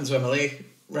it's happened to Emily,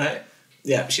 right?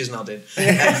 Yeah, she's nodding.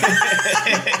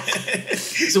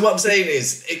 So what I'm saying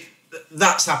is,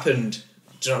 that's happened.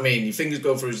 Do you know what I mean? Your fingers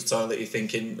go through the toilet, you're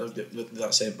thinking, "Oh,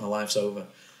 that's it, my life's over."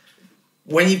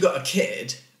 When you've got a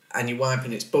kid and you're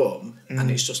wiping its bum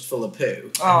and it's just full of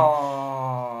poo.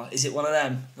 Oh, is it one of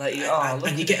them? Like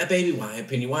And you get a baby wipe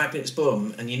and you wipe its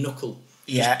bum and your knuckle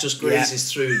just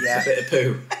grazes through Yeah. a bit of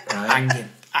poo. Right?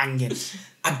 Hanging.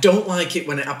 I don't like it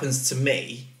when it happens to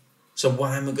me, so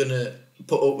why am I going to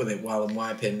put up with it while I'm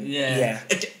wiping? Yeah.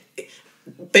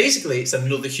 Basically, it's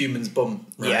another human's bum,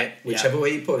 right? Yeah, Whichever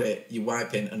way you put it, you're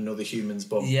wiping another human's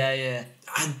bum. Yeah.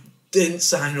 I didn't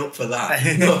sign up for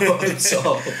that. Not at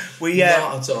all.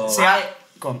 Not at all. See,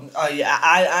 go on. Oh yeah,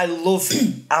 I love.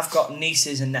 I've got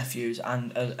nieces and nephews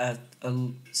and a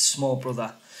small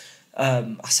brother.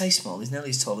 I say small. He's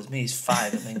nearly as tall as me. He's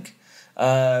 5, I think.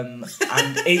 And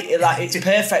it's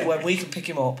perfect when we can pick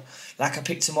him up. Like I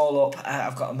picked them all up.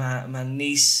 I've got my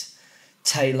niece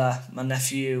Taylor, my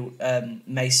nephew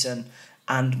Mason,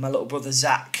 and my little brother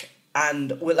Zach.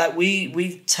 And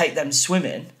we take them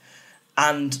swimming.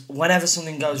 And whenever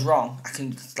something goes wrong, I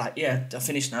can I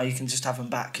finished now. You can just have them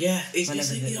back. Yeah,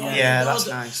 that's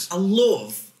nice. I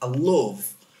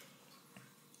love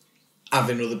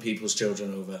having other people's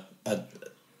children over. I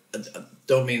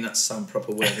don't mean that to sound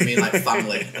proper weird. I mean like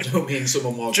family. I don't mean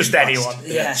someone walking Just past. anyone.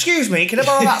 Yeah. Excuse me, can I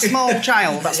borrow that small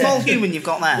child, that small human you've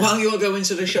got there? While you're going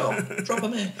to the shop, drop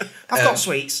them in. I've got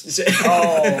sweets.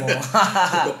 Oh.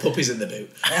 I've got puppies in the boot.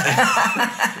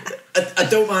 I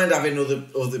don't mind having other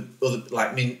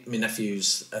like my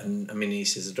nephews and my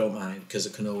nieces. I don't mind because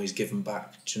I can always give them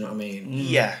back. Do you know what I mean?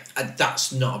 Yeah.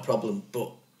 That's not a problem.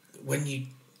 But when you've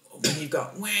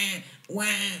got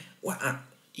at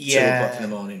 2 o'clock in the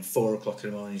morning, 4 o'clock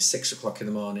in the morning, 6 o'clock in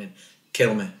the morning,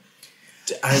 kill me.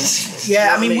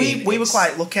 Yeah, I mean, we were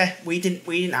quite lucky. We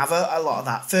didn't have a lot of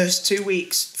that. First 2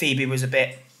 weeks, Phoebe was a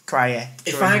bit cryy.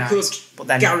 If I could but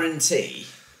then, guarantee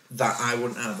that I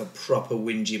wouldn't have a proper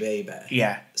whingy baby,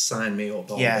 sign me up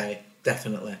all day,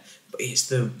 definitely. But it's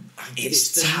the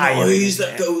tiring, noise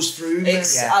that goes through me.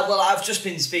 Well, I've just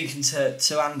been speaking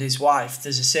to Andy's wife.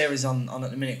 There's a series on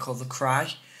at the minute called The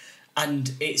Cry,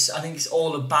 and I think it's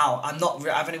all about.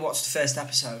 I've only watched the first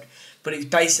episode, but it's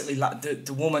basically like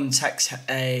the woman texts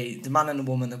the man and the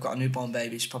woman. They've got a newborn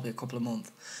baby. It's probably a couple of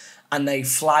months, and they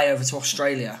fly over to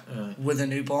Australia with a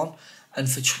newborn. And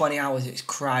for 20 hours it's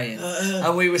crying.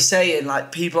 And we were saying,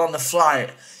 like, people on the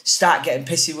flight start getting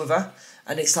pissy with her.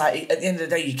 And it's like, at the end of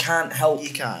the day, you can't help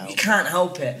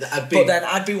it. But then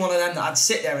I'd be one of them that I'd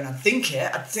sit there and I'd think,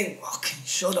 fucking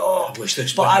shut up. I wish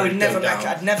this but I would wind never would go down.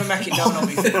 I'd never make it down on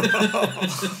me.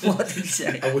 What did he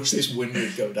say? I wish this wind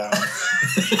would go down.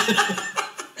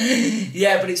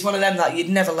 Yeah, but it's one of them that you'd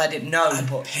never let it know. I'd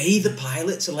pay the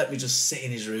pilot to let me just sit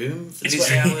in his room for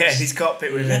 20 hours. Yeah, his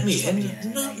cockpit with let me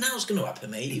in. Now it's going to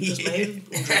happen, mate. You've just made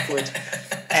 100 quid.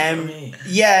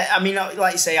 Yeah, I mean,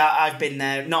 like you say, I've been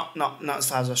there, not as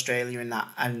far as Australia and that,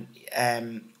 and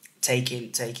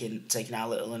taking our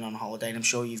little one on holiday, and I'm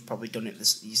sure you've probably done it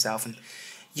yourself, and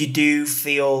you do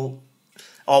feel,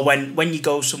 or when you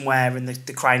go somewhere and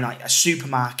they're crying, like a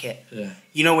supermarket,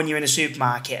 you know, when you're in a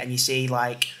supermarket and you see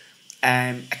like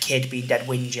a kid being dead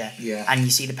whinger, and you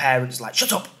see the parents like,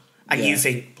 shut up, and you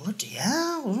think, bloody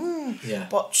hell.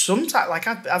 But sometimes, like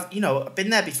I've been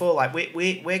there before, like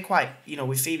we're quite,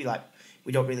 with Phoebe, like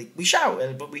we shout,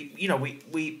 but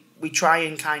we try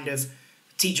and kind of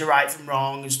teach her right from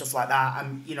wrong and stuff like that,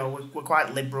 and we're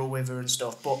quite liberal with her and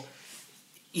stuff, but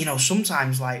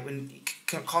sometimes, like, when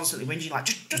you're constantly whinging, like,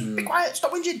 just be quiet,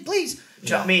 stop whinging, please. Do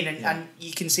you know what I mean? And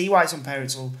you can see why some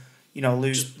parents will,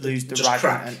 lose the right.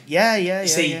 Crack. Do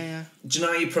you know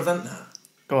how you prevent that?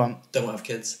 Go on. Don't have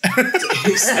kids.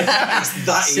 it's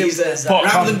that easy.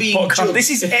 Rather than being judged. This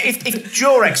is if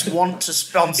Durex want to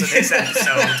sponsor this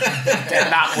episode, then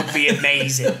that would be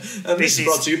amazing. And this is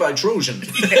brought to you by Trojan.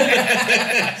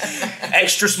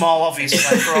 Extra small, obviously,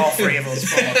 for all three of us.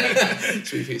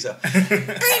 Sweet pizza.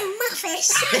 I'm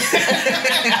Muffis.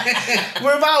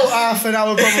 We're about half an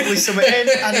hour probably something in,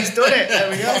 and he's done it. There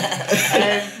we go.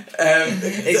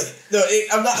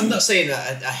 I'm not saying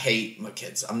that I hate my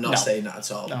kids. I'm not saying that at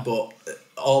all. No. But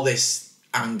all this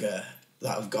anger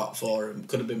that I've got for him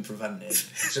could have been prevented.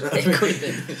 Do you know what I mean? Could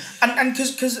have been. And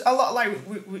because a lot, like,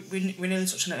 we nearly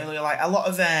touched on it earlier, like, a lot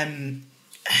of,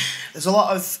 there's a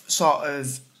lot of sort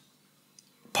of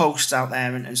posts out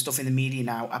there and stuff in the media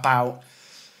now about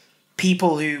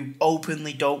people who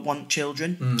openly don't want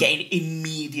children getting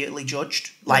immediately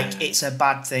judged. Like, it's a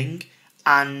bad thing.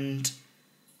 And,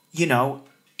 you know,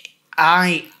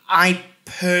 I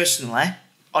personally,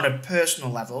 on a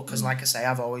personal level, because like I say,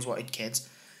 I've always wanted kids,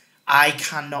 I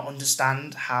cannot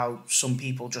understand how some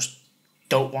people just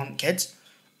don't want kids.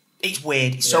 It's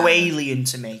weird. It's so alien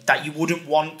to me that you wouldn't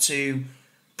want to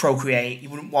procreate. You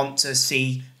wouldn't want to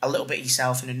see a little bit of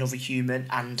yourself in another human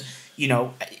and, you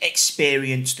know,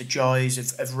 experience the joys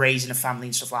of raising a family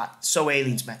and stuff like that. So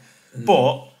alien to me.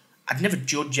 But I'd never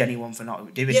judge anyone for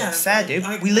not doing it. Fair do.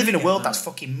 We live in a world that's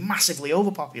fucking massively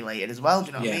overpopulated as well. Do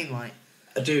you know what I mean? Like,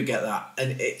 I do get that,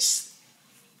 and it's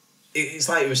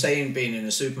like you were saying, being in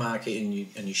a supermarket and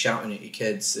you're shouting at your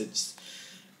kids.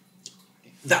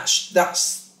 That's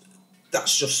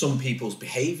just some people's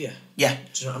behaviour. Yeah.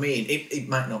 Do you know what I mean? It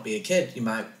might not be a kid. You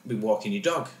might be walking your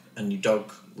dog and your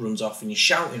dog runs off and you're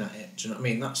shouting at it. Do you know what I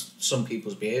mean? That's some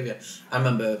people's behaviour. I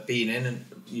remember being in, and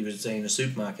you were saying a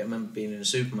supermarket, I remember being in a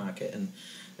supermarket and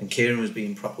Kieran was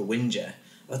being proper whinger.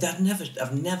 But I've never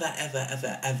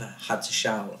ever had to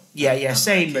shout. Yeah,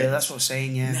 same, really. That's what I'm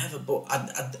saying, yeah. Never, but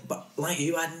like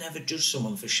you, I'd never judge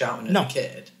someone for shouting at a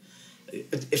kid.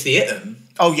 If they hit them.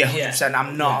 Oh, yeah, 100%.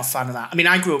 I'm not a fan of that. I mean,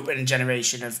 I grew up in a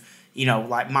generation of, you know,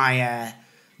 like my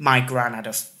gran had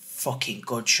a fucking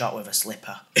good shot with a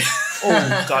slipper.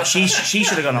 Oh, God, she should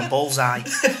have gone on bullseye.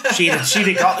 She'd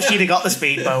have got the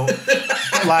speedboat.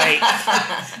 Like,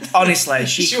 honestly,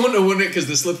 she wouldn't have won it because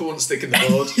the slipper wouldn't stick in the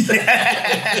board.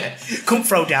 Couldn't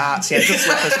throw darts, yeah, just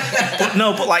slippers.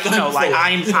 But like, you know, like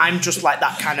I'm just like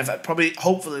that kind of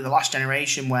hopefully the last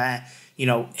generation where, you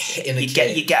know, you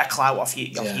get a clout off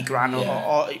your gran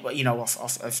or you know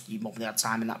off your mum at the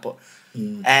time and that. But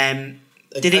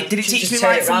did it teach me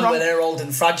right from wrong? When they're old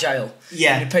and fragile.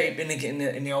 Yeah. And you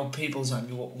in the old people's home,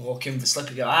 you walk in with a slipper,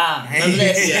 and go, remember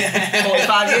this?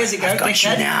 45 years ago. I've got you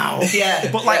now.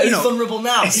 Yeah. But like, you know, vulnerable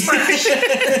now. It's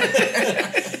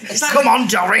like, come on,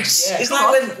 Doris. Yeah. It's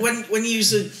like when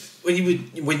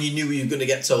you knew you were going to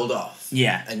get told off.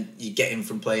 Yeah. And you get in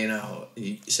from playing out.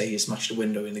 You say you smashed a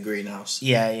window in the greenhouse.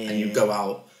 Yeah. And you go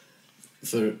out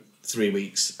for 3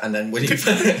 weeks, and then when you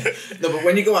but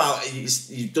when you go out,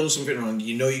 you've done something wrong.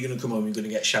 You know you're going to come home. You're going to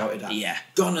get shouted at. Yeah.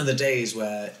 Gone are the days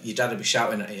where your dad would be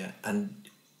shouting at you, and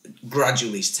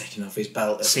gradually he's taking off his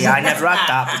belt. See, I never had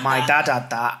that, but my dad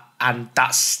had that, and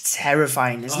that's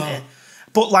terrifying, isn't it?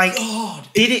 But like, God,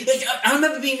 did it? I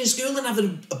remember being in school and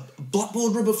having a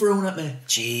blackboard rubber thrown at me.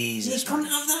 Jesus, you can't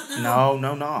have that now.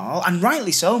 No, and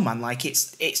rightly so, man. Like,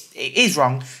 it is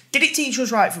wrong. Did it teach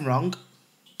us right from wrong?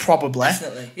 Probably.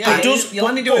 Definitely. Yeah, you'll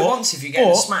only do it once if you get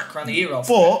a smack around the ear off.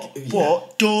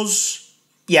 But does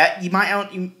you might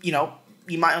only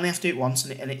have to do it once,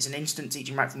 and it's an instant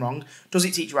teaching right from wrong. Does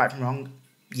it teach you right from wrong?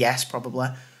 Yes, probably.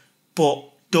 But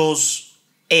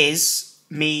is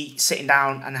me sitting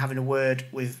down and having a word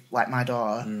with like my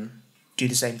daughter do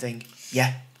the same thing?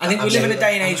 Yeah. I think we live in a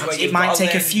day and age where it might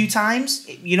take a few times.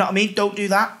 You know what I mean? Don't do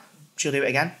that. She'll do it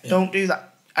again. Yeah. Don't do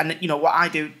that. And you know what I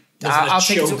do. I'll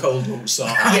take it to cold won't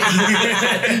start.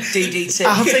 DDT.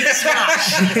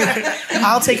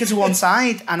 I'll take her to one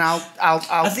side and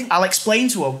I'll explain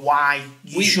to her why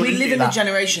we live in a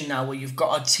generation now where you've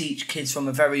got to teach kids from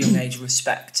a very young age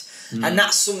respect, and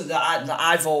that's something that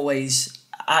I've always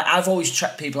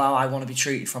treated people how I want to be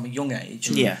treated from a young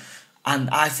age. Yeah, and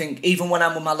I think even when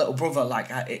I'm with my little brother, like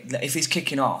if he's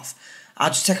kicking off, I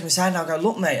just take him aside and I'll go,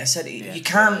 look, mate. I said, you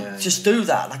can't just do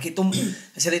that. Like it don't.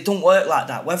 I said it don't work like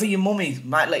that. Whether your mummy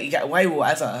might let you get away with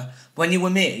whatever, when you're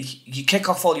with me, you kick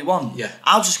off all you want. Yeah.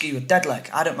 I'll just give you a dead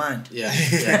leg. I don't mind. Yeah.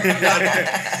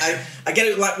 I get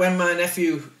it. Like when my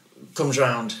nephew comes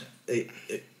round,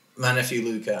 my nephew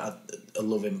Luca, I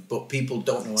love him, but people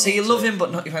don't know. So you love him,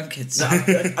 but not your own kids. No,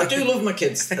 I do love my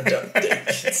kids.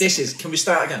 Can we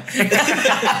start again?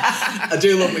 I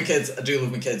do love my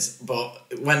kids, but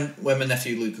when my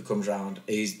nephew Luca comes round,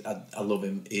 I love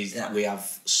him. We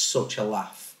have such a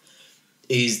laugh.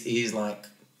 He's like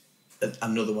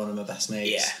another one of my best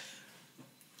mates. Yeah.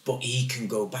 But he can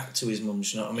go back to his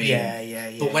mum's, you know what I mean?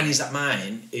 Yeah. But when he's at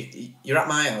mine, if you're at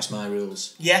my house, my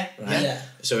rules. Yeah. Right? Yeah.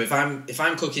 So if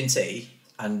I'm cooking tea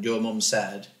and your mum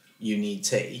said you need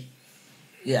tea,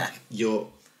 you're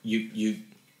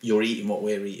eating what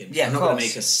we're eating. Yeah, I'm not going to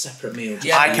make a separate meal.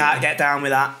 I can't get down with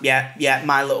that. Yeah.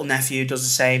 My little nephew does the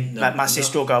same. My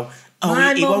sister will go,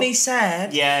 My he won't- mummy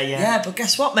said. Yeah. Yeah, but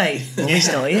guess what, mate? Mummy's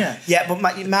not here. Yeah, but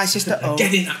my sister. Oh,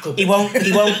 Get in that cupboard.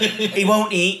 he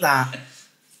won't eat that.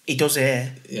 He does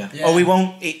here. Yeah. Oh, he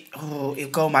won't eat. Oh, he'll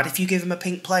go mad if you give him a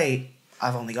pink plate.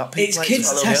 I've only got pink It's plates.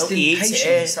 kids Well, testing he eats patience. it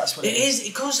here. That's what It is.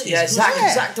 Of course it is. Yeah, Zach,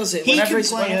 Yeah. Zach does it. He Whenever can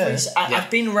it's, play whenever it. it's, I've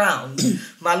been round,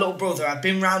 my little brother, I've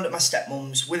been round at my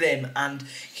stepmom's with him, and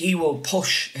he will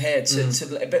push her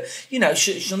to but, you know,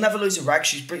 she'll never lose a rag.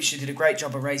 She did a great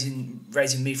job of raising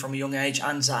me from a young age,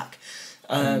 and Zach.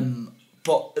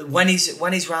 But when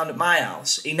he's round at my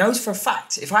house, he knows for a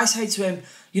fact, if I say to him,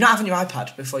 "You're not having your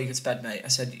iPad before you go to bed, mate," I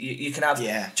said, you can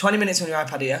have 20 minutes on your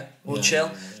iPad here, we'll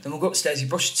chill, then we'll go upstairs, you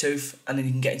brush your tooth, and then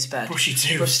you can get into bed. Brush your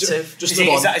tooth. Brush your tooth. Just Is the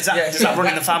one. that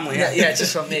running the family? Yeah,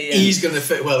 just from me, yeah. He's going to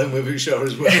fit well in with each other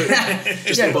as well.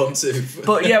 Just Yeah, the one tooth.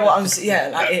 But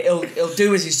yeah, he'll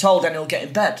do as he's told, and he'll get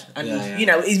in bed. And you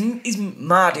know, he's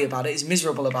mardy about it, he's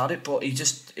miserable about it, but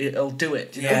he'll do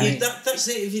it. You know what I mean? That's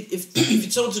it. If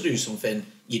you're told to do something,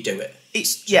 you do it.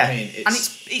 It's Do you know yeah, what I mean? and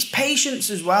it's patience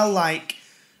as well. Like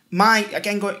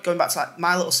going back to like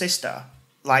my little sister,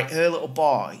 like her little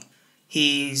boy,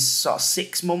 he's sort of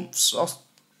 6 months or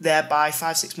thereby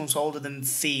 5-6 months older than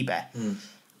Phoebe,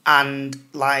 and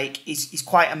like he's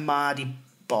quite a mardy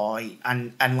boy,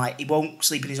 and like he won't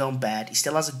sleep in his own bed. He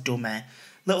still has a dummy,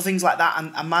 little things like that.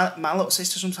 And my little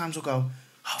sister sometimes will go,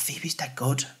 "Oh, Phoebe's dead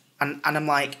good," and I'm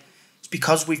like, it's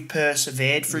because we've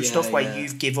persevered through stuff where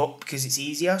you've give up because it's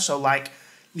easier. So like,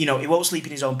 you know, he won't sleep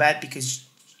in his own bed because,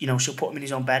 you know, she'll put him in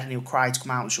his own bed and he'll cry to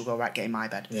come out, and she'll go, "Right, get in my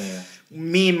bed." Yeah.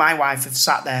 Me and my wife have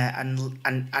sat there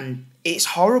and it's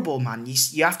horrible, man.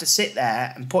 You have to sit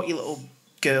there and put your little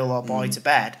girl or boy to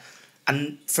bed,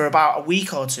 and for about a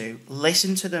week or two,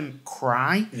 listen to them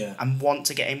cry and want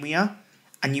to get in with you.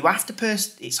 And you have to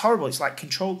it's horrible. It's like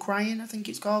controlled crying, I think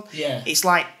it's called. Yeah. It's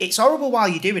like, it's horrible while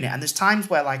you're doing it. And there's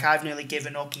times where like I've nearly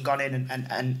given up and gone in,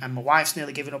 and my wife's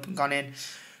nearly given up and gone in.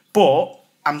 But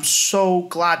I'm so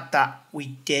glad that we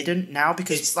didn't now,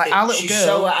 because our little girl.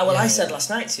 So, I said last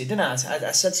night to you, didn't I?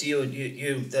 I said to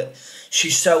you that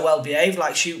she's so well behaved.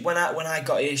 Like when I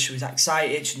got here, she was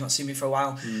excited. She'd not seen me for a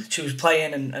while. She was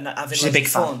playing and having She's a big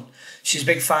fun. fan. She's a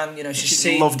big fan. You know, she's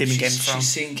loved him in Game of Thrones. She's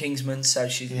seen Kingsman, so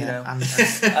she's you know.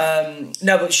 And,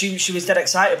 No, but she was dead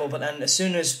excitable. But then as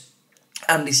soon as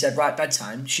Andy said right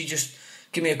bedtime, she just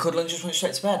give me a cuddle and just went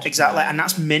straight to bed. exactly, and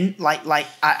that's mint.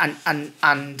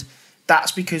 And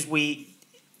that's because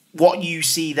what you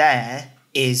see there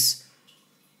is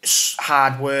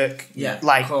hard work. Yeah,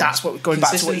 like of course. that's what going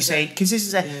back to what you're saying.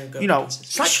 Consistency. You know,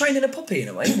 It's like training a puppy in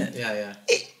a way, isn't it? Yeah.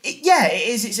 it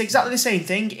is. It's exactly the same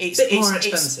thing. It's Bit more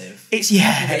expensive. It's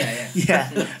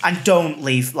yeah. And don't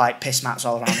leave like piss mats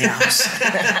all around the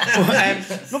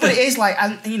house. But it is like,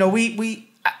 and you know,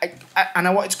 and I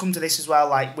wanted to come to this as well.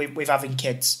 Like with having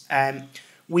kids,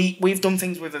 we've done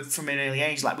things with her from an early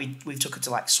age. Like we've took her to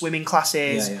like swimming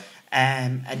classes,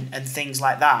 and things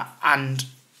like that, and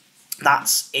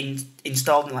that's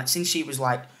installed in like since she was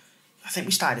like. I think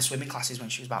we started swimming classes when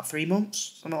she was about 3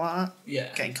 months, something like that. Yeah.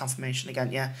 Getting confirmation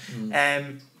again, yeah.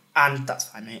 And that's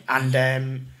fine, mate.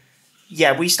 And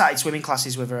we started swimming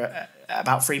classes with her at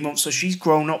about 3 months. So she's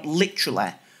grown up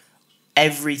literally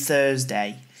every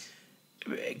Thursday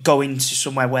going to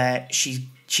somewhere where she's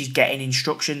getting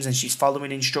instructions and she's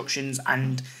following instructions,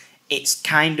 and it's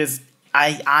kind of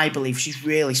I believe she's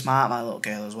really smart, my little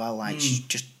girl as well. Like she's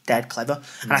just dead clever,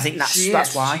 and I think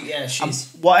that's why.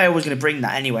 She's. What I was going to bring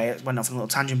that anyway, it went off on a little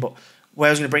tangent, but where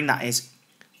I was going to bring that is,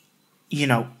 you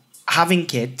know, having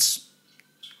kids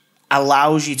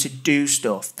allows you to do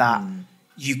stuff that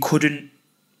you couldn't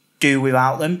do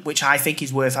without them, which I think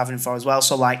is worth having for as well.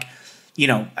 So like, you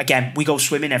know, again, we go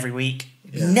swimming every week.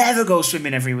 Never go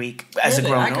swimming every week as a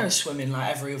grown up. I go swimming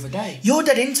like every other day. You're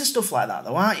dead into stuff like that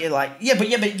though, aren't you? Like, but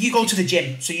you go to the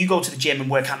gym. So you go to the gym and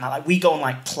work out that. Like we go and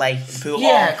like play in the pool.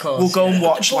 Yeah, of course. We'll go and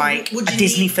watch But like would a you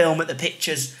Disney need- film at the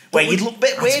pictures where you'd look a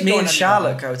bit weird. Me going and on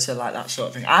Charlotte go to like that sort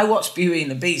of thing. I watched Beauty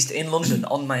and the Beast in London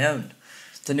on my own.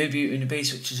 The new Beauty and the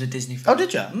Beast, which is a Disney film. Oh,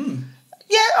 did you?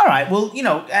 Yeah, all right. Well, you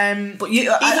know, But you,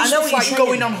 even I know stuff what like you're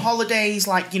going saying. on holidays,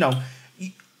 like you know,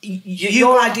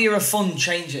 Your idea of fun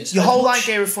changes. your whole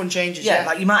idea of fun changes. Yeah,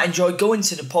 like you might enjoy going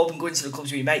to the pub and going to the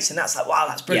clubs with your mates, and that's like, wow,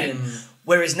 that's brilliant.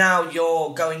 Whereas now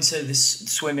you're going to this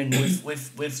swimming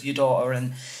with your daughter,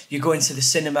 and you're going to the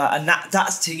cinema, and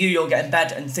that's to you, you'll get in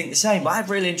bed and think the same. But I've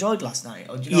really enjoyed last night.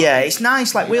 Or, do you know what I mean? It's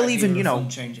nice. Like Your we'll idea even, of you know, fun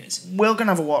changes. we're gonna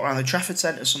have a walk around the Trafford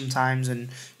Centre sometimes, and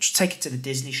just take it to the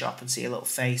Disney shop and see her little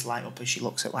face light up as she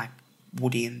looks at like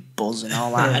Woody and Buzz and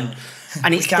all that,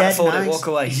 and it's We can't dead afford nice. it. Walk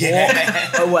away. Yeah.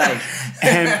 Walk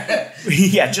away.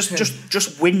 Yeah,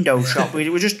 just window shop.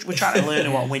 We're trying to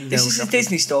learn what window This is a shop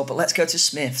Disney store, but let's go to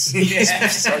Smith's. Yeah.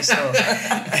 Smith's toy store.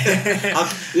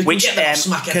 Which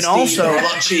can also a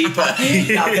lot cheaper.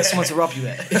 I'll get someone to rob you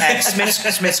it.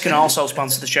 Smiths can also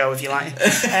sponsor the show if you like.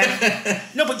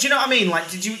 No, but do you know what I mean? Like,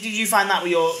 did you find that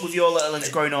with your little ones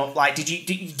growing up? Like, did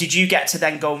you get to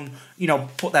then go and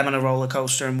put them on a roller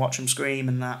coaster and watch them scream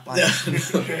and that? Like,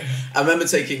 I remember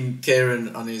taking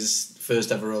Kieran on his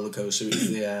first ever roller coaster. It was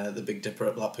the Big Dipper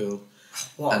at Blackpool.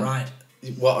 What a ride!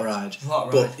 What a ride!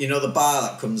 But the bar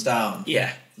that comes down.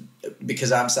 Yeah.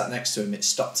 Because I'm sat next to him, it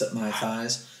stopped at my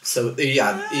thighs. So he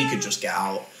could just get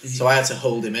out. So I had to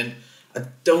hold him in. I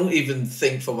don't even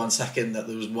think for 1 second that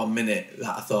there was 1 minute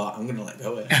that I thought, I'm going to let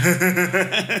go of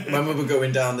it. When we were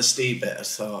going down the steep bit, I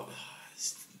thought,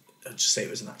 I'd just say it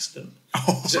was an accident. But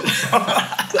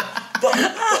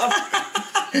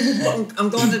I'm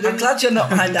glad I didn't. I'm glad you're not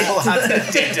behind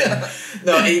that.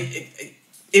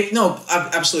 No,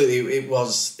 absolutely. It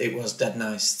was dead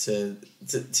nice to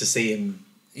see him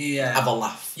have a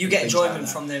laugh. You get enjoyment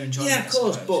from their enjoyment. Yeah, of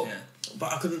course, but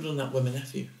I couldn't have done that with my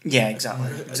nephew. yeah, exactly.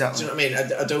 Do you know what I mean?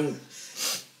 I don't.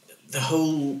 The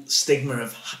whole stigma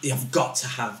of you've got to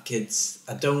have kids.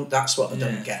 That's what I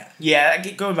don't get. Yeah,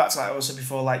 going back to like I was said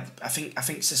before, like I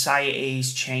think society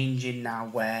is changing now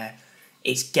where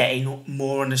it's getting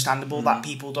more understandable that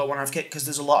people don't want to have kids, because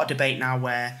there's a lot of debate now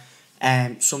where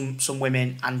some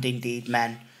women and indeed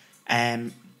men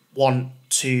want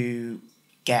to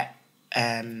get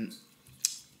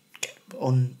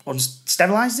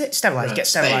sterilised, Right. get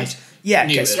sterilised. Yeah,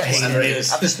 get Neutered.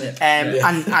 sterilised.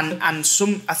 And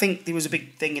some, I think there was a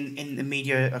big thing in the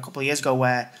media a couple of years ago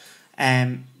where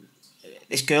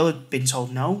this girl had been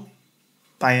told no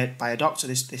by a doctor.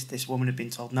 This woman had been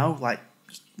told no, like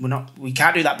we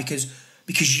can't do that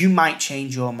because you might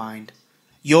change your mind.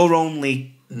 You're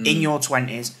only in your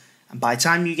 20s, and by the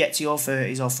time you get to your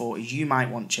 30s or 40s, you might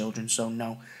want children. So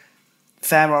no,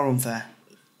 fair or unfair?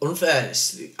 Unfair.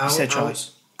 It's their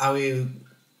choice.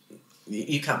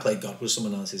 You can't play God with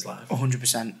someone else's life.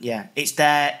 100%. Yeah, it's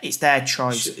their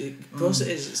choice. Of course it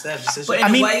is. It's their decision. But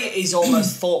in a way, it is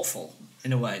almost thoughtful.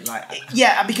 In a way, like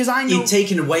yeah, because I know you're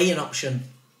taking away an option.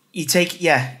 You take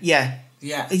yeah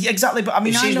exactly. But I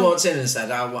mean, if she's I know, walked in and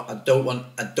said, "I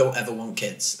don't ever want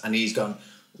kids," and he's gone,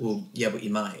 "Well, yeah, but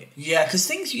you might." Yeah, because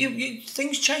things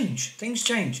change. Things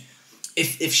change.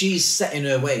 If she's set in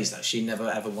her ways that she never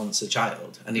ever wants a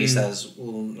child, and he says,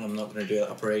 "Well, I'm not going to do that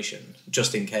operation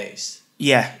just in case."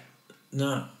 Yeah.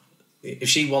 No. If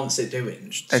she wants it doing,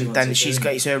 she's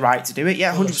got it's her right to do it.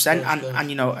 Yeah, 100%.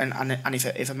 And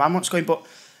if a man wants to go in, but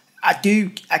I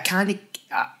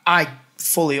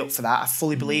fully up for that. I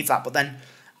fully believe that. But then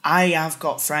I have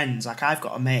got friends, like I've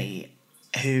got a mate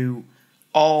who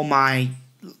all my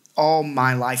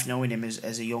life knowing him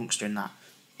as a youngster and that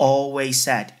always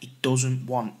said he doesn't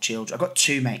want children. I've got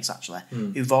two mates actually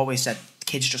who've always said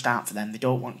kids just aren't for them. They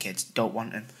don't want kids. They don't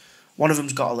want them. One of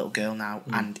them's got a little girl now,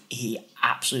 and he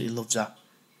absolutely loves her.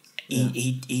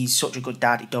 He's such a good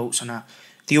dad. He dotes on her.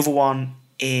 The other one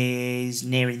is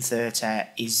nearing 30.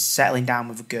 He's settling down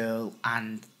with a girl,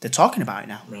 and they're talking about it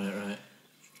now. Right.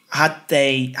 Had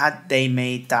they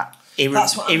made that?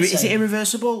 That's what I'm is it saying.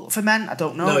 irreversible for men? I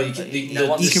don't know. No, you can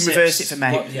reverse it for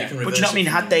men. But, yeah. But do you know what I mean?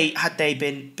 Had they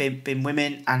been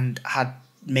women and had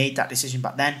made that decision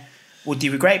back then, would they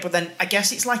regret? But then I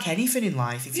guess it's like anything in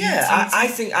life. I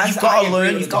think you've got to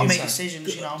learn. You've got to make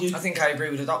decisions. You know. I think I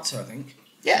agree with the doctor. I think.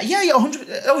 Yeah,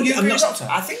 100%. Oh, you agree with the doctor?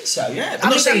 I think so. Yeah.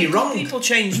 I'm not saying you're wrong. People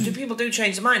change. People do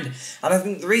change their mind, and I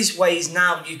think there is ways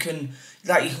now you can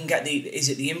get the. Is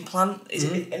it the implant? Is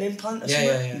it an implant? Or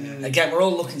something? Again, we're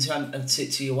all looking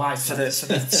to your wife for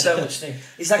so much thing.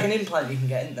 It's like an implant you can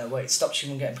get in there where it stops you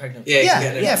from getting pregnant.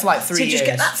 Yeah, for like 3 years. So just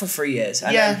get that for 3 years.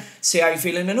 And then see how you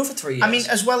feel in another 3 years. I mean,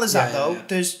 as well as that though,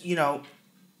 there's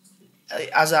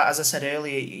as I said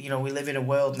earlier, we live in a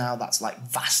world now that's like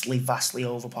vastly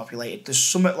overpopulated. There's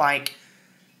something like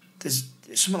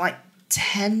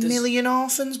 10 million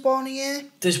orphans born a year.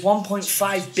 There's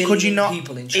 1.5 billion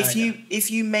people in China.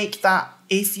 If you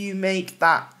make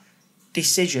that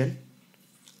decision,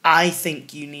 I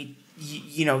think you need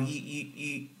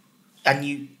you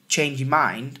change your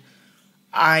mind.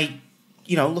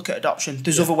 Look at adoption.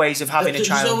 There's other ways of having a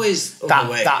child. There's always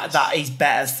that is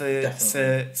better for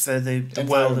the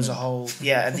world as a whole.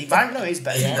 Yeah, and the environment. No, it is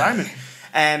better. The environment.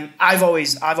 I've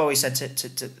always said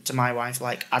to my wife,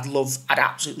 like I'd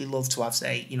absolutely love to have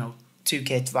 2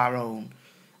 kids of our own,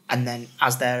 and then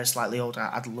as they're slightly older,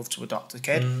 I'd love to adopt a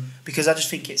kid because I just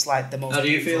think it's like the most. How do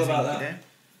you feel beautiful about thing that?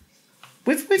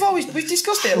 We've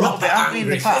discussed it a little bit, haven't we, in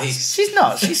the Angry past? face. She's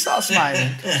not. She's sort of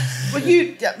smiling. But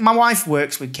my wife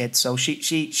works with kids, so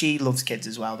she loves kids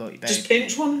as well, don't you, babe? Just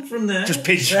pinch one from there. Just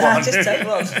pinch Yeah, one. just take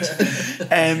one.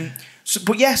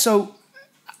 So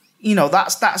you know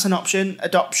that's an option.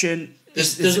 Adoption.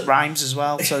 It rhymes as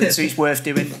well, so it's worth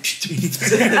doing. If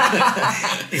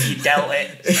you dealt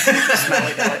it, smell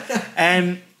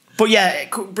it. But yeah,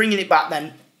 bringing it back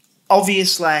then.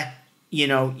 Obviously, you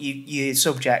know, your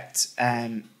subject.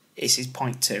 This is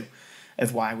point 2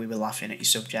 of why we were laughing at your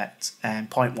subject.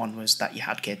 Point 1 was that you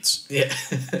had kids. Yeah.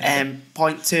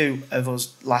 Point 2 of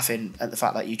us laughing at the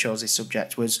fact that you chose this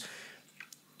subject was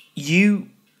you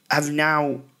have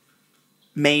now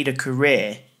made a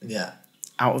career. Yeah.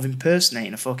 Out of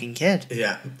impersonating a fucking kid.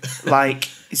 Yeah. Like,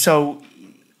 so...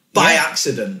 By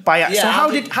accident. So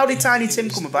how did Tiny Tim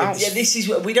come about? Yeah, this is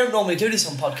we don't normally do this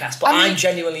on podcasts, but I'm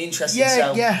genuinely interested.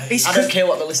 Yeah, so yeah. I don't care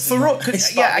what the listeners want.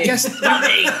 I guess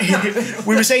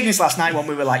we were saying this last night when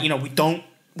we were like, you know, we don't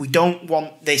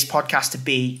want this podcast to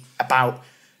be about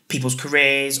people's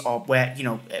careers or where you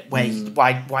know why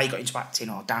you got into acting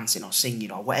or dancing or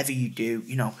singing or whatever you do,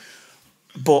 you know.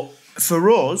 But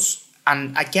for us,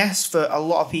 and I guess for a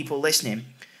lot of people listening,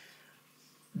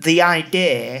 the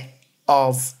idea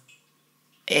of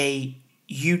a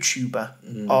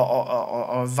YouTuber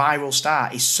or a viral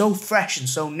star is so fresh and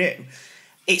so new.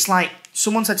 It's like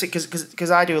someone said to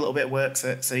because I do a little bit of work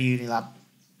for Unilab,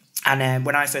 and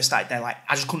when I first started there, like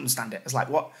I just couldn't understand it. I was like,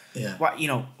 what? Yeah. What? You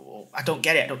know, I don't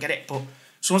get it. But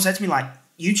someone said to me like,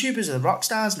 YouTubers are the rock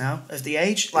stars now of the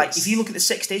age. Like if you look at the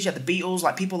 60s, you had the Beatles.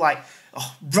 Like people like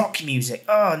rock music.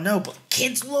 Oh no, but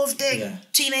kids loved it. Yeah.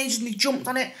 Teenagers and they jumped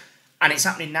on it. And it's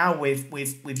happening now with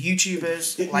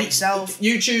YouTubers like yourself.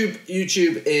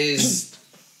 YouTube is...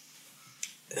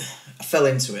 I fell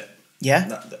into it.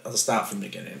 Yeah? I'll start from the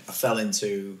beginning. I fell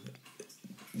into...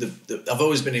 I've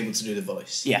always been able to do the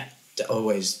voice. Yeah.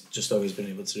 Always been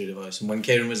able to do the voice. And when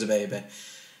Kieran was a baby,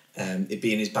 he'd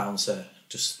be in his bouncer,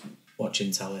 just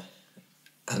watching telly.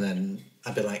 And then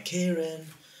I'd be like, Kieran...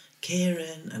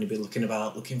 And he'd be looking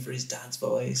for his dad's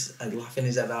voice. I'd laugh in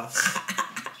his head off.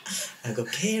 I'd go,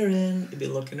 Kieran, he'd be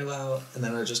looking about, and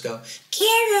then I'd just go,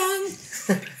 Kieran!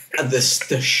 And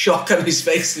the shock on his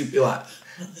face, he'd be like,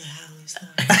 what the hell is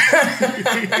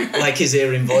that? Like he's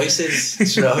hearing voices, do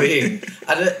you know what I mean?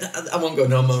 I won't go,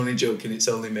 no, I'm only joking, it's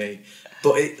only me.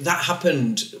 But that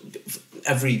happened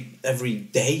every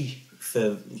day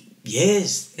for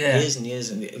years and years,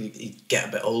 and he'd get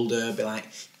a bit older, be like,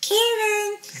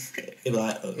 Kieran! He'd be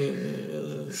like,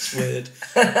 it's weird.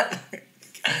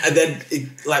 And then,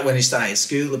 like when he started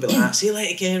school, he'd be like, see you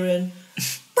later, Kieran.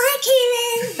 Bye,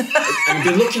 Kieran. And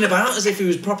he'd be looking about as if he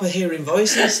was proper hearing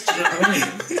voices. Do you know what I mean?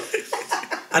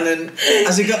 And then,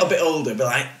 as he got a bit older, he'd be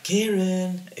like,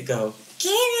 Kieran. He'd go,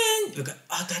 Kieran. He'd go,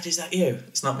 oh, Dad, is that you?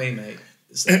 It's not me, mate.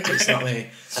 It's not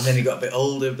me. And then he got a bit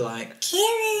older, he'd be like,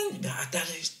 Kieran. Dad,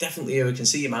 it's definitely you. I can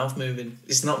see your mouth moving.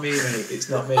 It's not me, mate. It's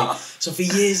not me. So for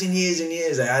years and years and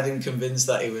years, I had him convinced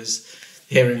that he was...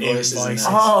 hearing voices.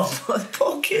 Oh,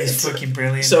 poor kid. It's fucking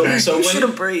brilliant. So you when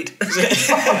shouldn't breed.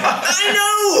 I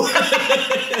know.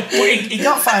 Well, he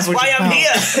got 500. That's why I'm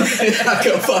here. I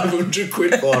got 500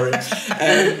 quid for him.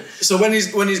 So when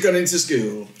he's gone into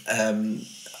school, I'm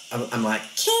like,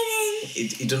 Kieran.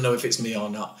 He doesn't know if it's me or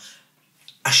not.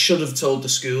 I should have told the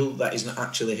school that he's not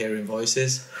actually hearing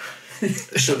voices.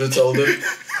 I should have told him.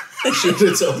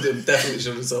 Definitely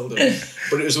should have told him.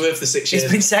 But it was worth the 6 years.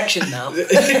 It's been sectioned now.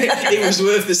 It was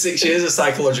worth the 6 years of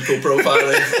psychological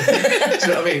profiling. Do you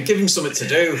know what I mean? Give him something to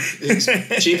do. It's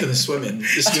cheaper than swimming.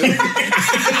 The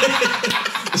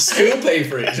school pay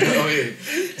for it. Do you know what I mean?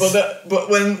 But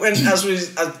when as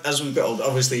we got older,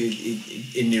 obviously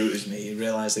he knew it was me. He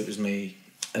realised it was me,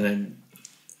 and then.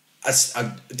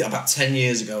 About 10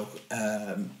 years ago,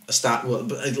 11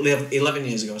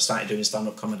 years ago, I started doing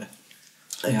stand-up comedy.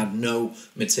 I had no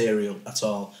material at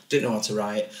all. Didn't know how to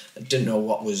write. I didn't know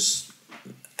what was...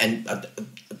 And I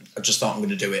just thought, I'm going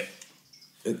to do it.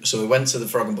 So we went to the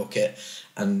Frog and Bucket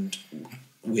and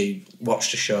we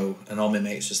watched a show, and all my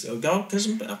mates just go, because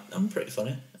I'm pretty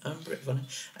funny.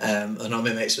 And all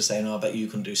my mates were saying, oh, I bet you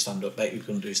can do stand-up.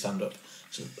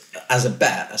 So as a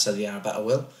bet, I said, yeah, I bet I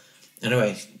will.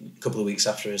 Anyway, a couple of weeks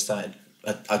after I started,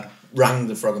 I rang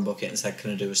the Frog and Bucket and said,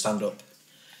 can I do a stand-up?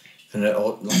 Can I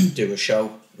do a show?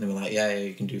 And they were like, yeah,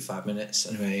 you can do 5 minutes.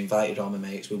 Anyway, I invited all my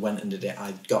mates. We went and did it.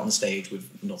 I got on stage with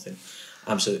nothing.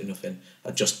 Absolutely nothing.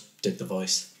 I just did the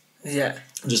voice. Yeah.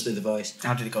 I just did the voice.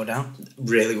 How did it go down?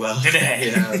 Really well. Did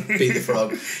it? Yeah, beat the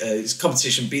Frog. It's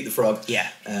competition, beat the Frog. Yeah.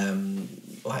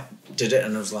 Did it,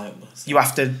 and I was like... You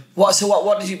have to... What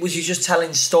did you... Was you just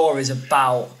telling stories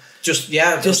about... Just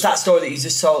that story that you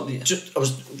just told. I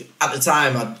was at the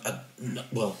time.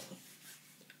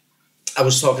 I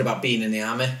was talking about being in the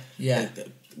army. Yeah.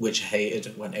 Which I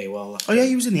hated. Went AWOL. Oh yeah,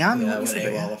 he was in the army. Yeah, I went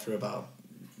AWOL after about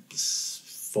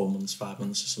 4 months, 5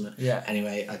 months or something. Yeah.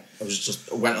 Anyway, I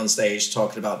went on stage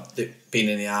talking about being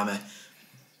in the army,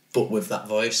 but with that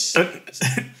voice. I'm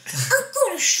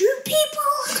gonna shoot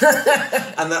people.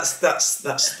 And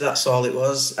that's all it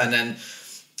was. And then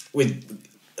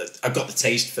I got the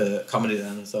taste for comedy.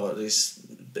 Then I thought it's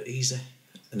a bit easy,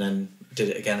 and then did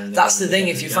it again. And that's again, the thing.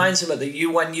 again, If you again. find something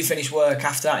that when you finish work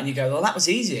after that and you go, well, that was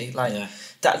easy. Like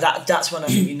that's when I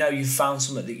think you've found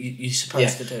something that you're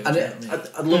supposed to do. And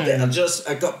I loved it.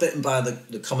 I got bitten by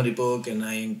the comedy bug, and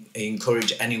I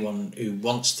encourage anyone who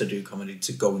wants to do comedy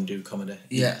to go and do comedy.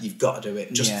 Yeah. You've got to do it.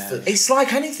 It's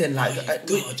like anything. Like you've got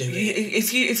to do it.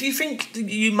 If you think that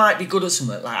you might be good at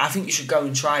something, like I think you should go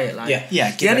and try it. Like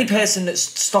Yeah, the only person that's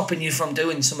stopping you from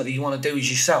doing something that you want to do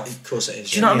is yourself. Of course it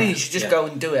is. Do you know what I mean? You should just go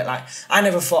and do it. Like I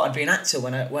never thought I'd be an actor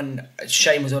when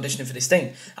Shane was auditioning for this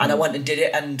thing, and I went and did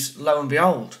it, and lo and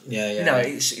behold,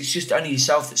 it's just only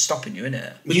yourself that's stopping you,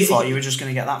 innit? You thought you were just going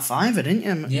to get that fiver, didn't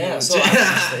you? Yeah, that's what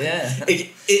I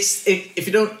If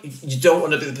you don't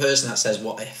want to be the person that says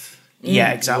what if.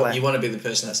 Yeah, exactly. You want to be the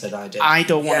person that said I did. I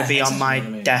don't want to be on my exactly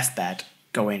what I mean. deathbed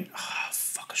going, oh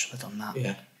fuck, I should have done that.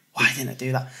 Yeah. Why didn't I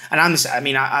do that? And I'm the same. I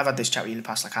mean, I've had this chat with you in the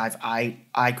past. Like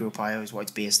I grew up. I always wanted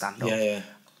to be a stand-up. Yeah.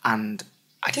 And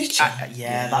Did you?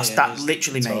 that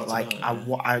literally, mate. talked Like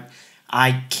about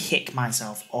I kick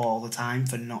myself all the time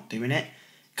for not doing it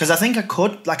because I think I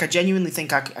could. Like I genuinely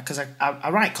think because I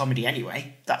write comedy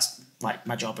anyway. That's like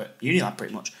my job at Unilab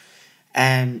pretty much.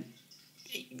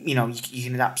 You know, you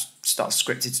can adapt sort of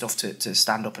scripted stuff to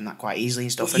stand up and that quite easily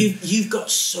and stuff. But you've got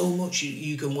so much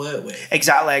you can work with.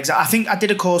 Exactly. I think I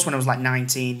did a course when I was like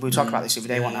 19. We were talking about this the other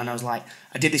day one, and I was like,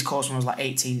 I did this course when I was like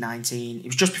 18, 19. It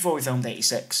was just before we filmed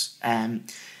 86. And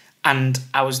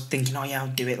I was thinking, oh yeah, I'll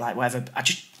do it, like whatever. I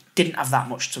just didn't have that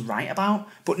much to write about.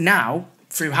 But now,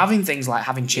 through having things like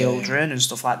having children and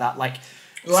stuff like that, like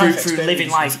through living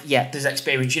life, there's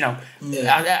experience, you know.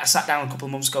 I sat down a couple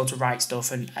of months ago to write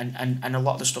stuff, and a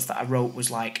lot of the stuff that I wrote was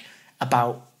like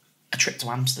about a trip to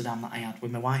Amsterdam that I had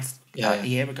with my wife a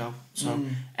year ago. So,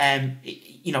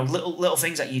 you know, little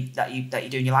things that you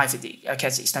do in your life. I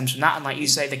guess it stems from that, and like you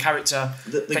say, the character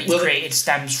that you created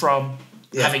stems from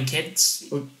having kids.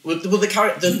 Well, the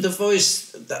character, the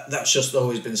voice, that's just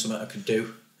always been something I could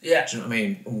do. Yeah. Do you know what I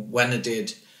mean?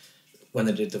 When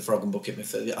I did the Frog and Bucket,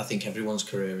 I think everyone's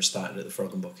career has started at the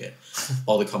Frog and Bucket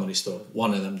or the Comedy Store.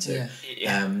 One of them two.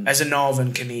 Yeah. As a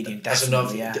northern comedian,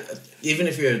 definitely. Even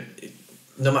if you're,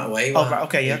 no matter where you are. Oh, right,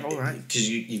 okay, yeah, all right. Because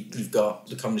you've got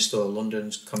the Comedy Store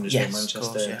London, Comedy Store Manchester.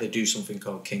 Course, They do something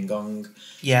called King Gong.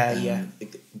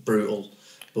 Brutal,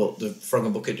 but the Frog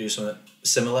and Bucket do something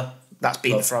similar. That's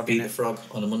Beat the Frog. Beat the Frog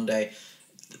on a Monday.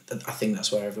 I think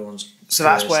that's where everyone's. So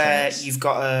that's where you've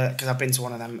got because I've been to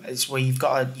one of them. It's where you've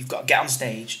got to get on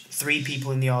stage. 3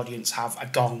 people in the audience have a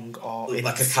gong or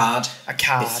like a card. A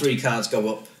card. If 3 cards go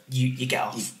up, you get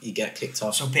off. You get kicked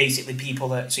off. So basically,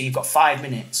 so you've got 5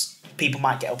 minutes. People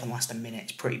might get up and last a minute.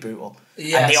 It's pretty brutal.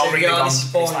 Yeah, and they all so ring the gong.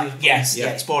 It's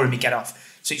like, it's boring me. Get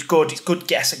off. So it's good. It's good.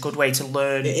 Guess a good way to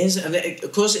learn. It is, and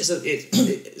of course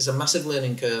it's a massive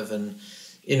learning curve, and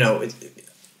you know,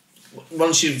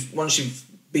 once you've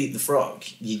beat the frog,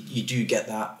 you do get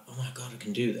that. Oh my god, I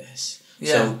can do this.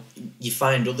 Yeah. So you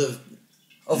find other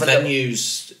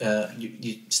venues.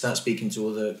 You start speaking to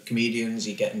other comedians.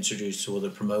 You get introduced to other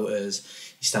promoters.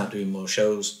 You start doing more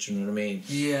shows. Do you know what I mean?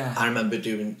 Yeah. I remember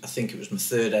doing. I think it was my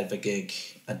 3rd ever gig.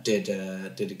 I did a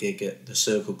gig at the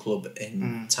Circle Club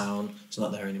in town. It's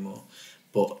not there anymore,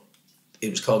 but it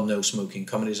was called No Smoking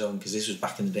Comedy Zone because this was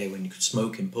back in the day when you could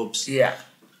smoke in pubs. Yeah.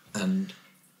 And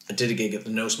I did a gig at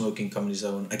the No Smoking Comedy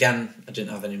Zone. Again, I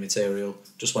didn't have any material.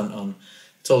 Just went on,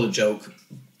 told a joke,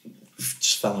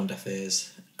 just fell on deaf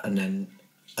ears, and then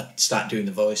I started doing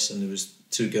the voice, and there was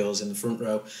 2 girls in the front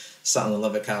row, sat on the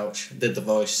leather couch, did the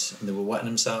voice, and they were wetting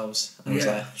themselves. And I was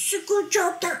like, it's a good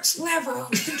job that's level.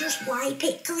 You can just wipe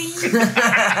it clean. do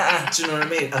you know what I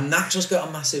mean? And that just got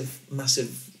a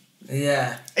massive.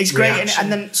 Yeah. It's great,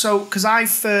 and then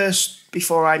because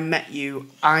before I met you,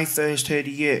 I first heard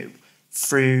of you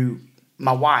through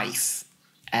my wife,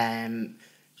 playing.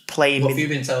 What me, have you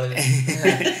been telling me?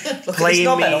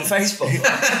 Playing me on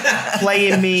Facebook.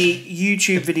 Playing me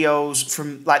YouTube videos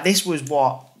from this was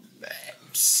what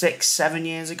 6-7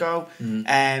 years ago.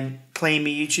 Playing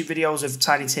me YouTube videos of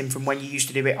Tiny Tim from when you used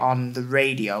to do it on the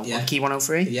radio on Key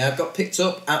 103. Yeah, I got picked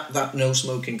up at that No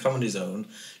Smoking Comedy Zone.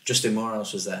 Justin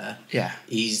Morehouse was there. Yeah.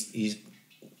 He's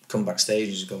come backstage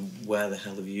and he's gone, where the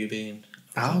hell have you been?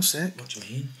 Oh, sick. What do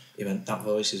you mean? He went, that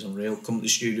voice is unreal. Come to the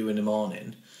studio in the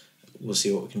morning. We'll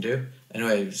see what we can do.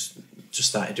 Anyway, just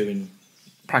started doing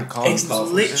Prank calls. It's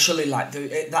literally like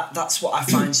that's what I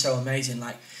find so amazing.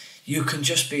 Like, you can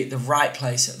just be at the right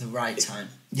place at the right time.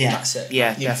 Yeah, that's it.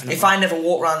 Yeah, definitely. If I never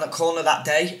walked around that corner that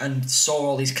day and saw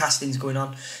all these castings going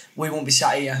on, we won't be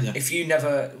sat here. Yeah. If you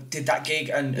never did that gig,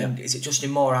 and is it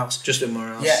Justin Morehouse? Justin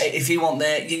Morehouse. Yeah, if he weren't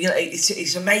there, you know,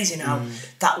 it's amazing how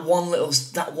that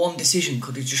one decision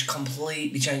could have just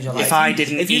completely changed your life.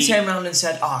 If you turn around and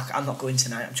said, "Oh, I'm not going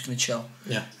tonight. I'm just going to chill,"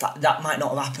 that might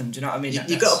not have happened. Do you know what I mean?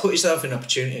 You got to put yourself in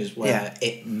opportunities where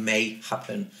it may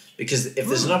happen. Because if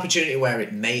there's an opportunity where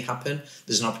it may happen,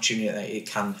 there's an opportunity that it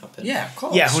can happen. Yeah, of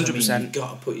course. Yeah, 100%. So, I mean, you've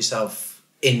got to put yourself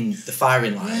in the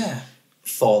firing line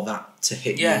for that to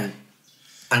hit you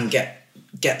and get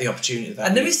the opportunity. That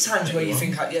and there is times where you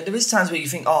think,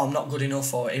 oh, I'm not good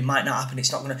enough, or it might not happen.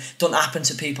 It's not don't happen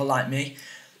to people like me.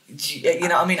 You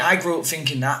know what I mean? I grew up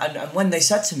thinking that, and when they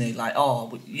said to me, like,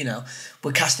 oh, you know,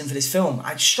 we're casting for this film,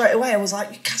 straight away I was like,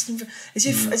 you're casting for, as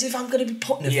if I'm going to be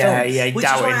put in a film. Yeah, which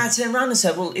doubting. is why I turned around and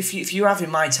said, well, if you're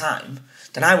having my time,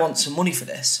 then I want some money for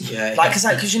this. Yeah. Like,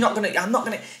 because you're not gonna, I'm not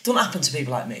gonna. It don't happen to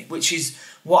people like me, which is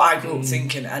what I grew up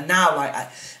thinking. And now, like,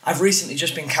 I've recently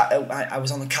just been. I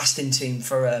was on the casting team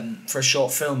for a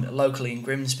short film locally in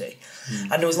Grimsby,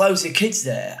 and there was loads of kids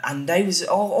there, and they was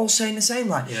all saying the same.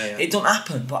 Like, it don't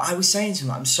happen. But I was saying to them,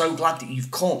 like, I'm so glad that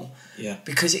you've come. Yeah.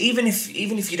 Because even if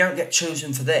you don't get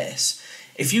chosen for this,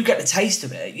 if you get the taste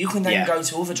of it, you can then go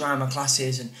to other drama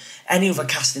classes and any other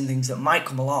casting things that might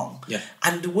come along. Yeah.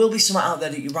 And there will be something out there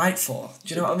that you're right for.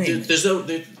 Do you know what I mean?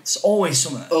 It's always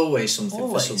something. Always something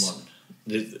for someone.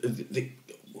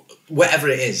 Whatever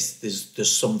it is,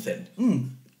 there's something.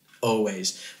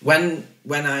 Always. When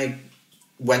I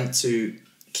went to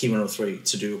Key 103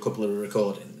 to do a couple of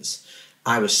recordings,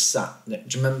 I was sat. Do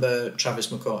you remember Travis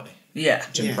McCoy? Yeah.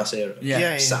 Jim Passero?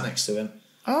 Yeah. Sat next to him.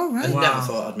 Oh, right. I never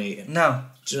thought I'd meet him. No.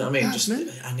 Do you know what I mean?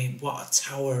 That's I mean, what a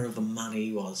tower of a man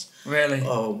he was. Really?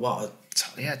 Oh, what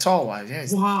a... Tall wise, yeah.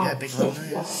 Wow. Yeah, big load.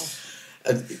 Wow.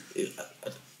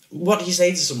 What do you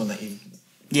say to someone that you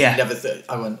never thought...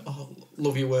 I went, oh,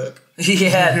 love your work.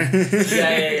 Yeah.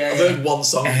 I've heard one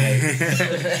song, mate.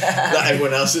 That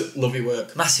everyone else, love your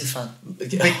work. Massive fan.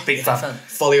 Big fan.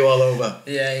 Follow you all over.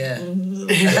 Yeah.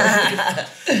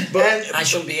 But I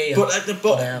shouldn't be here. But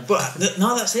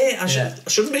no, that's it. I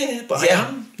shouldn't be here, but I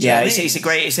am. Yeah,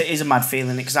 it's a mad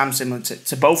feeling because I'm similar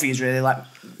to both of you. Really, like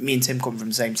me and Tim come from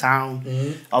the same town.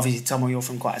 Obviously, Tom, you're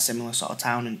from quite a similar sort of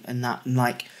town, and that, and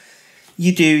like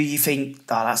you think,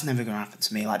 oh, that's never going to happen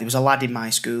to me. Like there was a lad in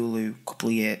my school who a couple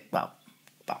of years, well,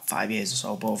 about 5 years or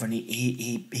so above, and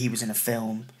he was in a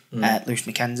film. Lewis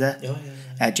McKenzie,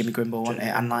 Jimmy Grimble, wasn't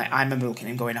it? And like I remember looking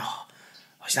at him going, oh,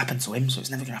 it's happened to him, so it's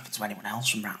never going to happen to anyone else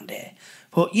from round here.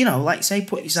 But you know, like you say,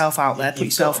 put yourself out there, put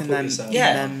yourself in them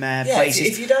places.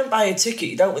 If you don't buy a ticket,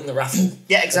 you don't win the raffle.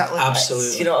 Yeah, exactly.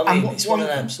 Absolutely. You know what I mean? And It's one of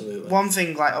them. Absolutely. One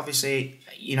thing, like obviously,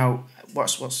 you know,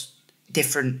 what's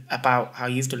different about how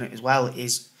you've done it as well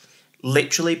is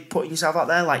literally putting yourself out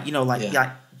there. Like, you know, like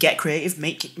get creative,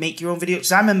 make your own videos.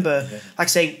 Because I remember, like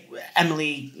say,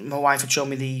 Emily, my wife, had shown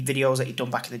me the videos that you'd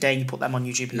done back in the day, and you put them on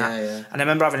YouTube and that. And I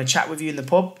remember having a chat with you in the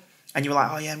pub, and you were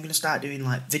like, oh yeah, I'm going to start doing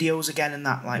like videos again and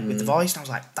that, like with the voice. And I was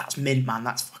like, that's mint, man.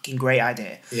 That's a fucking great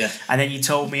idea. Yeah. And then you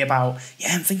told me about,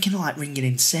 I'm thinking of like ringing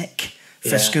in sick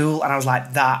for school. And I was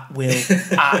like, that will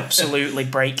absolutely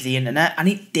break the internet. And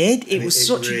it did. It was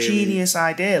such a genius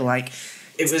idea. Like,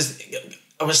 it was...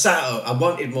 I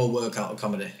wanted more work out of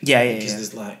comedy. Because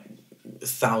there's like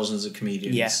thousands of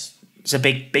comedians. Yeah. It's a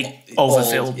big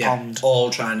overfilled pond.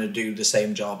 All trying to do the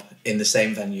same job in the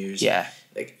same venues. Yeah.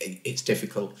 It's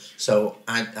difficult. So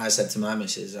I said to my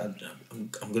missus, I'm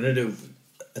gonna do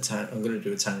a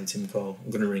Tiny Tim call.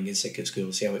 I'm gonna ring in sick at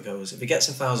school, see how it goes. If it gets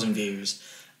 1,000 views,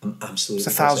 I'm absolutely.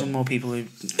 It's 1,000 more people who.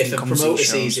 If the promoter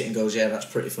sees it and goes, yeah, that's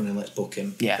pretty funny, let's book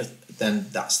him. Yeah. Then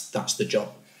that's the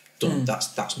job done.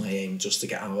 That's my aim, just to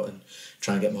get out and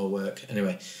try and get more work.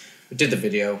 Anyway, we did the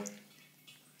video.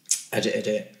 Edited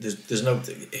it. There's no.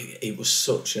 It was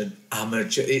such an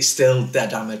amateur. It's still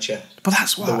dead amateur. But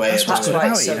that's why it's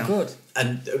so good.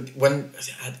 And when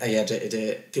I edited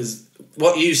it, because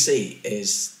what you see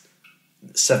is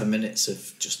 7 minutes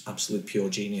of just absolute pure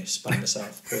genius by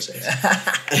myself. Of course it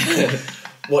is.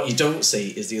 What you don't see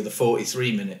is the other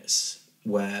 43 minutes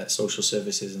where social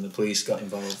services and the police got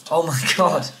involved. Oh my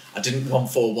God. I didn't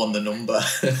 141 the number.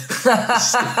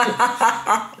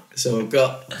 So I've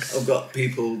got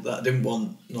people that I didn't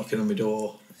want knocking on my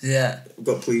door Yeah. We've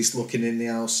got police looking in the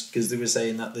house because they were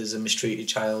saying that there's a mistreated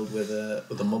child with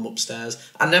a mum upstairs.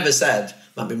 I never said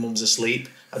that my mum's asleep.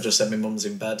 I just said my mum's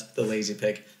in bed, the lazy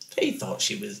pig. They thought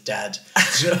she was dead.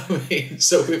 Do you know what I mean?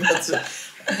 So we've had to...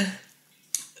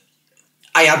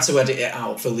 I had to edit it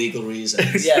out for legal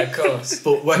reasons. Yeah, of course.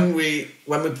 But when we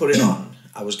put it on,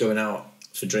 I was going out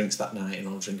for drinks that night and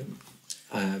I was drinking.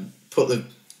 Put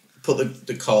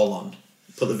the call on,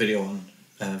 put the video on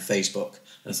Facebook,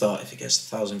 and I thought if it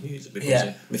gets 1,000 views, it'd be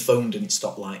buzzing. My phone didn't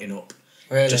stop lighting up.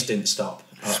 Really? Just didn't stop.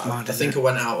 Smart, I think I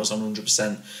went out, I was on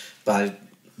 100%. By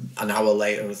an hour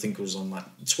later, I think it was on like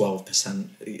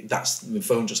 12%. My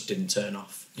phone just didn't turn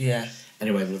off. Yeah.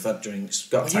 Anyway, we've had drinks.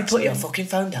 Got a Will you taxi put your in. fucking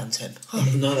phone down, Tim?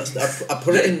 No, I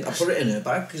put it in her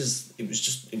bag because it was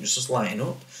just lighting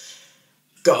up.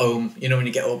 Got home, you know when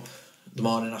you get up the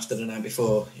morning after the night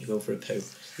before, you go for a poo,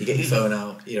 you get your phone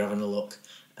out, you're having a look,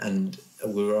 and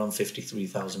we were on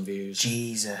 53,000 views.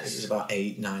 Jesus. It was about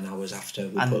 8-9 hours after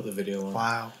we put the video on.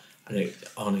 Wow. And it,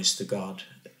 honest to God,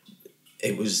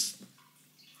 it was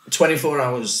 24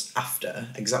 hours after,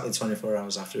 exactly 24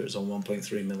 hours after, it was on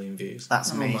 1.3 million views.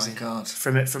 That's amazing. Oh my God.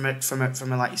 From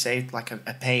a like you say, like a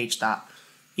page that,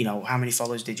 you know, how many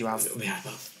followers did you have? We had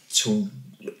about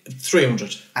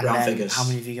 300 And round then figures. how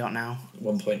many have you got now?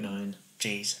 1.9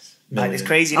 Jesus. million. Like, it's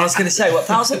crazy. I was going to say, what,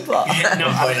 1,000 what? No,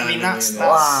 I 1.9 mean that's million.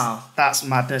 Wow. that's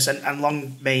madness, and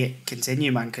long may it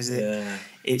continue, man, because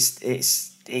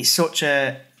it's such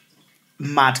a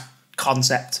mad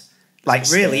concept. Like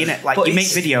really, innit? Like But you make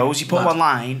it's videos, you put them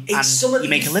online, and something you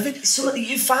make a living. It's something that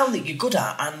you found that you're good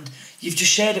at, and you've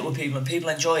just shared it with people, and people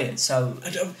enjoy it. So,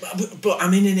 But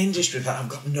I'm in an industry that I've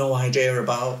got no idea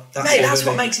about. mate, that's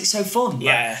what makes it so fun.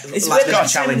 Yeah. Like, it's Like, really gotta the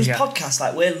same with challenge this you. podcast.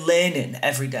 Like we're learning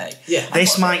every day. Yeah.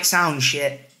 This might sound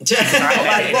shit.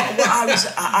 Like,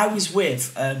 what I was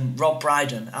with Rob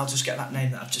Brydon. I'll just get that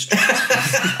name that I've just dropped.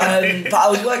 But I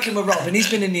was working with Rob, and he's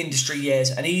been in the industry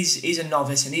years, and he's a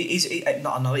novice, and he's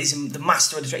not a novice. He's the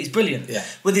master of the trade. He's brilliant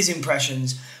with his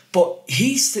impressions. But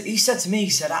he said to me, he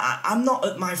said, I'm not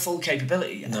at my full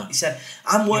capability yet. No. He said,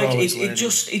 I'm working. always It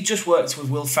just worked with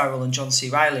Will Ferrell and John C.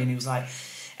 Reilly, and he was like,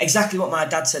 exactly what my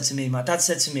dad said to me. My dad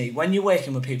said to me, when you're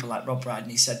working with people like Rob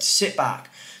Brydon, he said, sit back.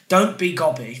 Don't be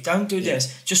gobby. Don't do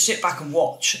this. Just sit back and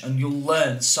watch, and you'll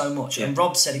learn so much. Yeah. And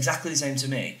Rob said exactly the same to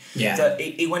me. Yeah. That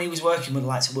he, when he was working with the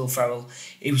likes of Will Ferrell,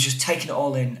 he was just taking it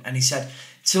all in, and he said,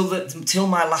 till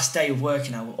my last day of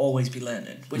working, I will always be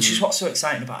learning, which is what's so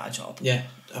exciting about our job. Yeah,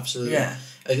 absolutely. Yeah.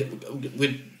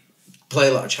 We play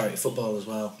a lot of charity football as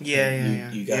well.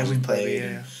 Yeah. You guys we have play. played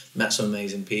and met some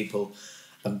amazing people.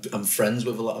 I'm friends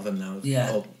with a lot of them now.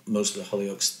 Yeah. Most of the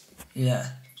Hollyoaks Yeah.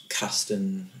 cast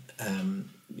and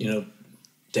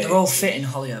Dave. They're all fit in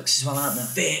Hollyoaks as well, aren't they?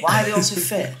 Fit. Why are they all so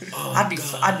fit? Oh,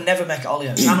 I'd never make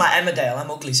Hollyoaks. I'm like Emmerdale.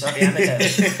 I'm ugly, so I'd be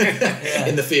Emmerdale. Yeah.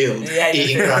 In the field, Yeah,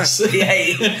 eating grass.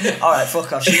 All right,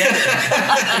 fuck off.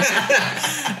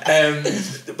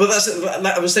 But that's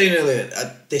like I was saying earlier.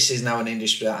 This is now an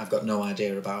industry that I've got no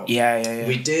idea about. Yeah.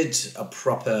 We did a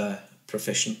proper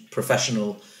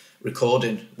professional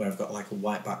recording where I've got like a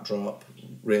white backdrop,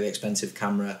 really expensive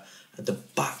camera. The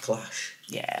backlash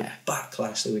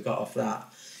that we got off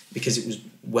that, because it was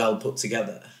well put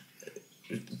together,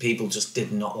 people just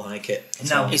did not like it.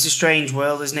 No. It's a strange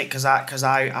world, isn't it? Because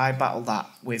I battled that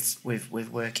with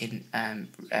working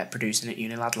producing at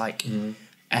Unilad. Like,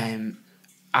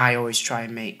 I always try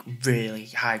and make really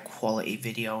high quality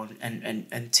video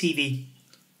and TV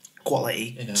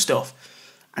quality stuff,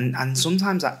 and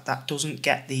sometimes that doesn't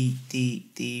get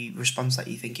the response that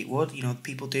you think it would. You know,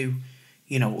 people do.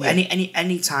 You know,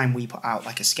 any time we put out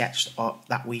like a sketch or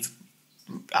that we've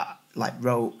like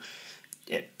wrote,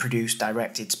 produced,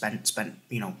 directed, spent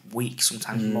weeks,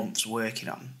 sometimes months working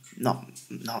on, not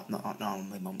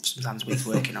only months, sometimes weeks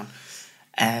working on.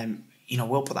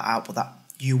 We'll put that out, but that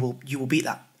you will beat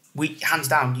that. Hands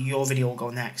down, your video will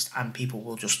go next, and people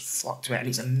will just flock to it, and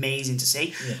it's amazing to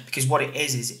see because what it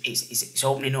is it's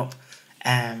opening up.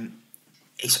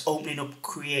 It's opening up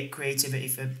creativity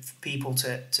for people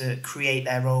to create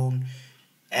their own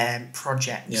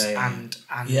projects and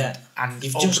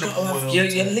You've just open got up to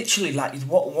worlds. You're literally like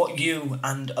what you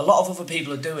and a lot of other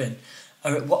people are doing.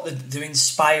 What they're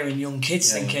inspiring young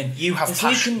kids, thinking You have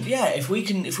passion. if we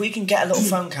can get a little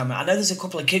phone camera. I know there's a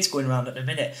couple of kids going around at the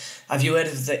minute. Have you heard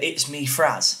of the It's Me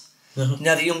Fraz?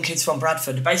 Now the young kids from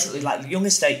Bradford, they're basically like young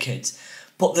estate kids.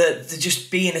 But they're just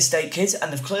being estate kids,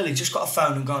 and they've clearly just got a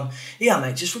phone and gone, yeah,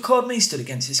 mate, just record me stood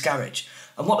against this garage.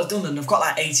 And what they've done, and they've got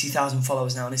like 80,000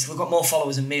 followers now, and they've got more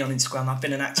followers than me on Instagram. I've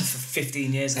been an actor for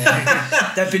 15 years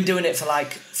now. They've been doing it for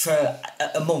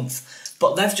a month.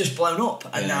 But they've just blown up,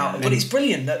 and now. But it's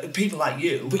brilliant that people like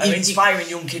you are inspiring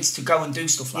young kids to go and do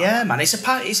stuff like that. Yeah, man, it's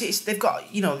they've got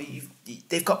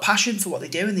they've got passion for what they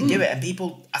do, and they do it. And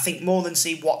people, I think, more than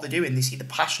see what they're doing, they see the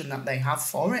passion that they have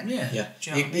for it. Yeah. Do you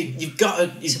know what I mean? You've got to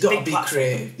be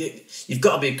creative. You've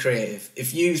got to be creative.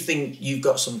 If you think you've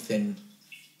got something,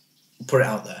 put it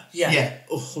out there. Yeah.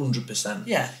 100%.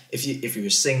 Yeah. If you're a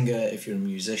singer, if you're a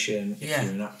musician, if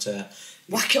you're an actor,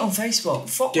 whack it on Facebook.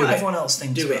 Fuck what everyone else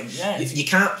thinks. Do it. Yeah. You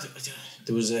can't.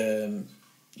 There was a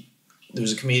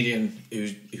comedian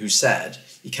who said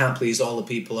you can't please all the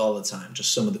people all the time.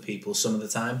 Just some of the people, some of the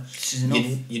time.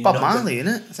 Bob Marley,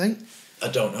 innit? I think. I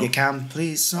don't know. You can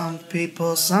please some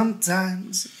people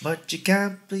sometimes, but you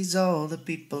can't please all the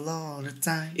people all the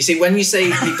time. You see, when you say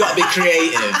you've got to be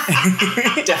creative,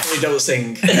 definitely don't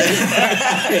sing.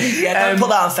 Yeah, don't put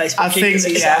that on Facebook. I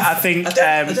think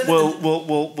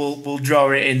we'll draw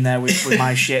it in there with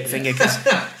my shit finger.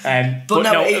 But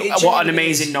no, what an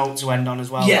amazing note to end on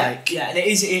as well. Yeah, and it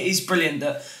is brilliant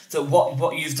that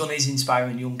what you've done is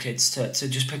inspiring young kids to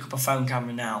just pick up a phone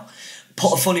camera now.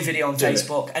 Put a funny video on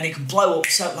Facebook and it can blow up,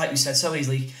 so, like you said, so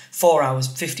easily. 4 hours,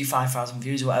 55,000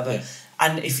 views or whatever. Yeah.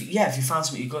 And if you found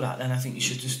something you're good at, then I think you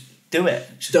should just do it.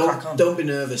 Don't be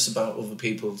nervous about other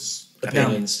people's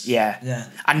opinions. Yeah.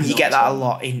 And you get that a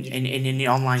lot in the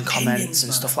online comments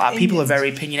and stuff like that. People are very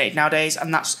opinionated nowadays,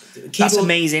 and that's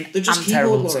amazing and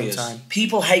terrible at the same time.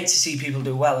 People hate to see people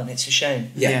do well, and it's a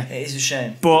shame. Yeah. It is a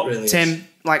shame. But really Tim,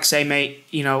 like I say, mate,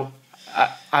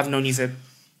 I've known you for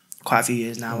quite a few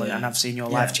years now, and I've seen your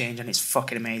life change, and it's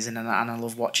fucking amazing, and I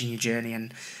love watching your journey.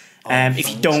 And if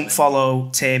you don't follow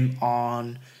Tim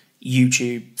on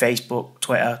YouTube, Facebook,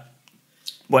 Twitter,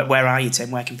 where are you,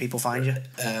 Tim? Where can people find you?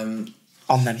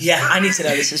 On them. Yeah, I need to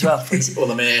know this as well, please.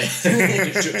 Well, I'm here.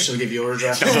 Shall I give you your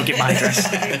address? No, don't give my address.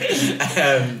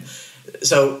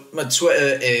 So my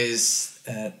Twitter is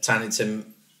Tiny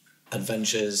Tim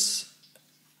Adventures.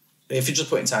 If you just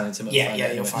put in Tiny Tim,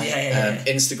 you'll find it.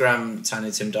 Instagram,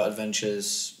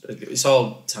 tinytim.adventures. It's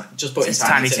all just put in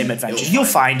Tiny Tim Adventures. You'll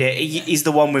find it. He's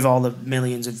the one with all the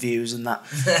millions of views and that.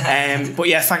 But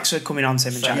yeah, thanks for coming on,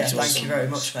 Tim, and chatting to us. Thank you very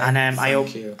much, man. And I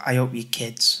hope your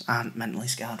kids aren't mentally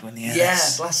scarred when they hear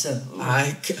this. Yeah, bless them.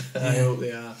 I hope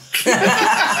they are.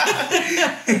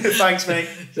 Thanks, mate.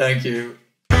 Thank you.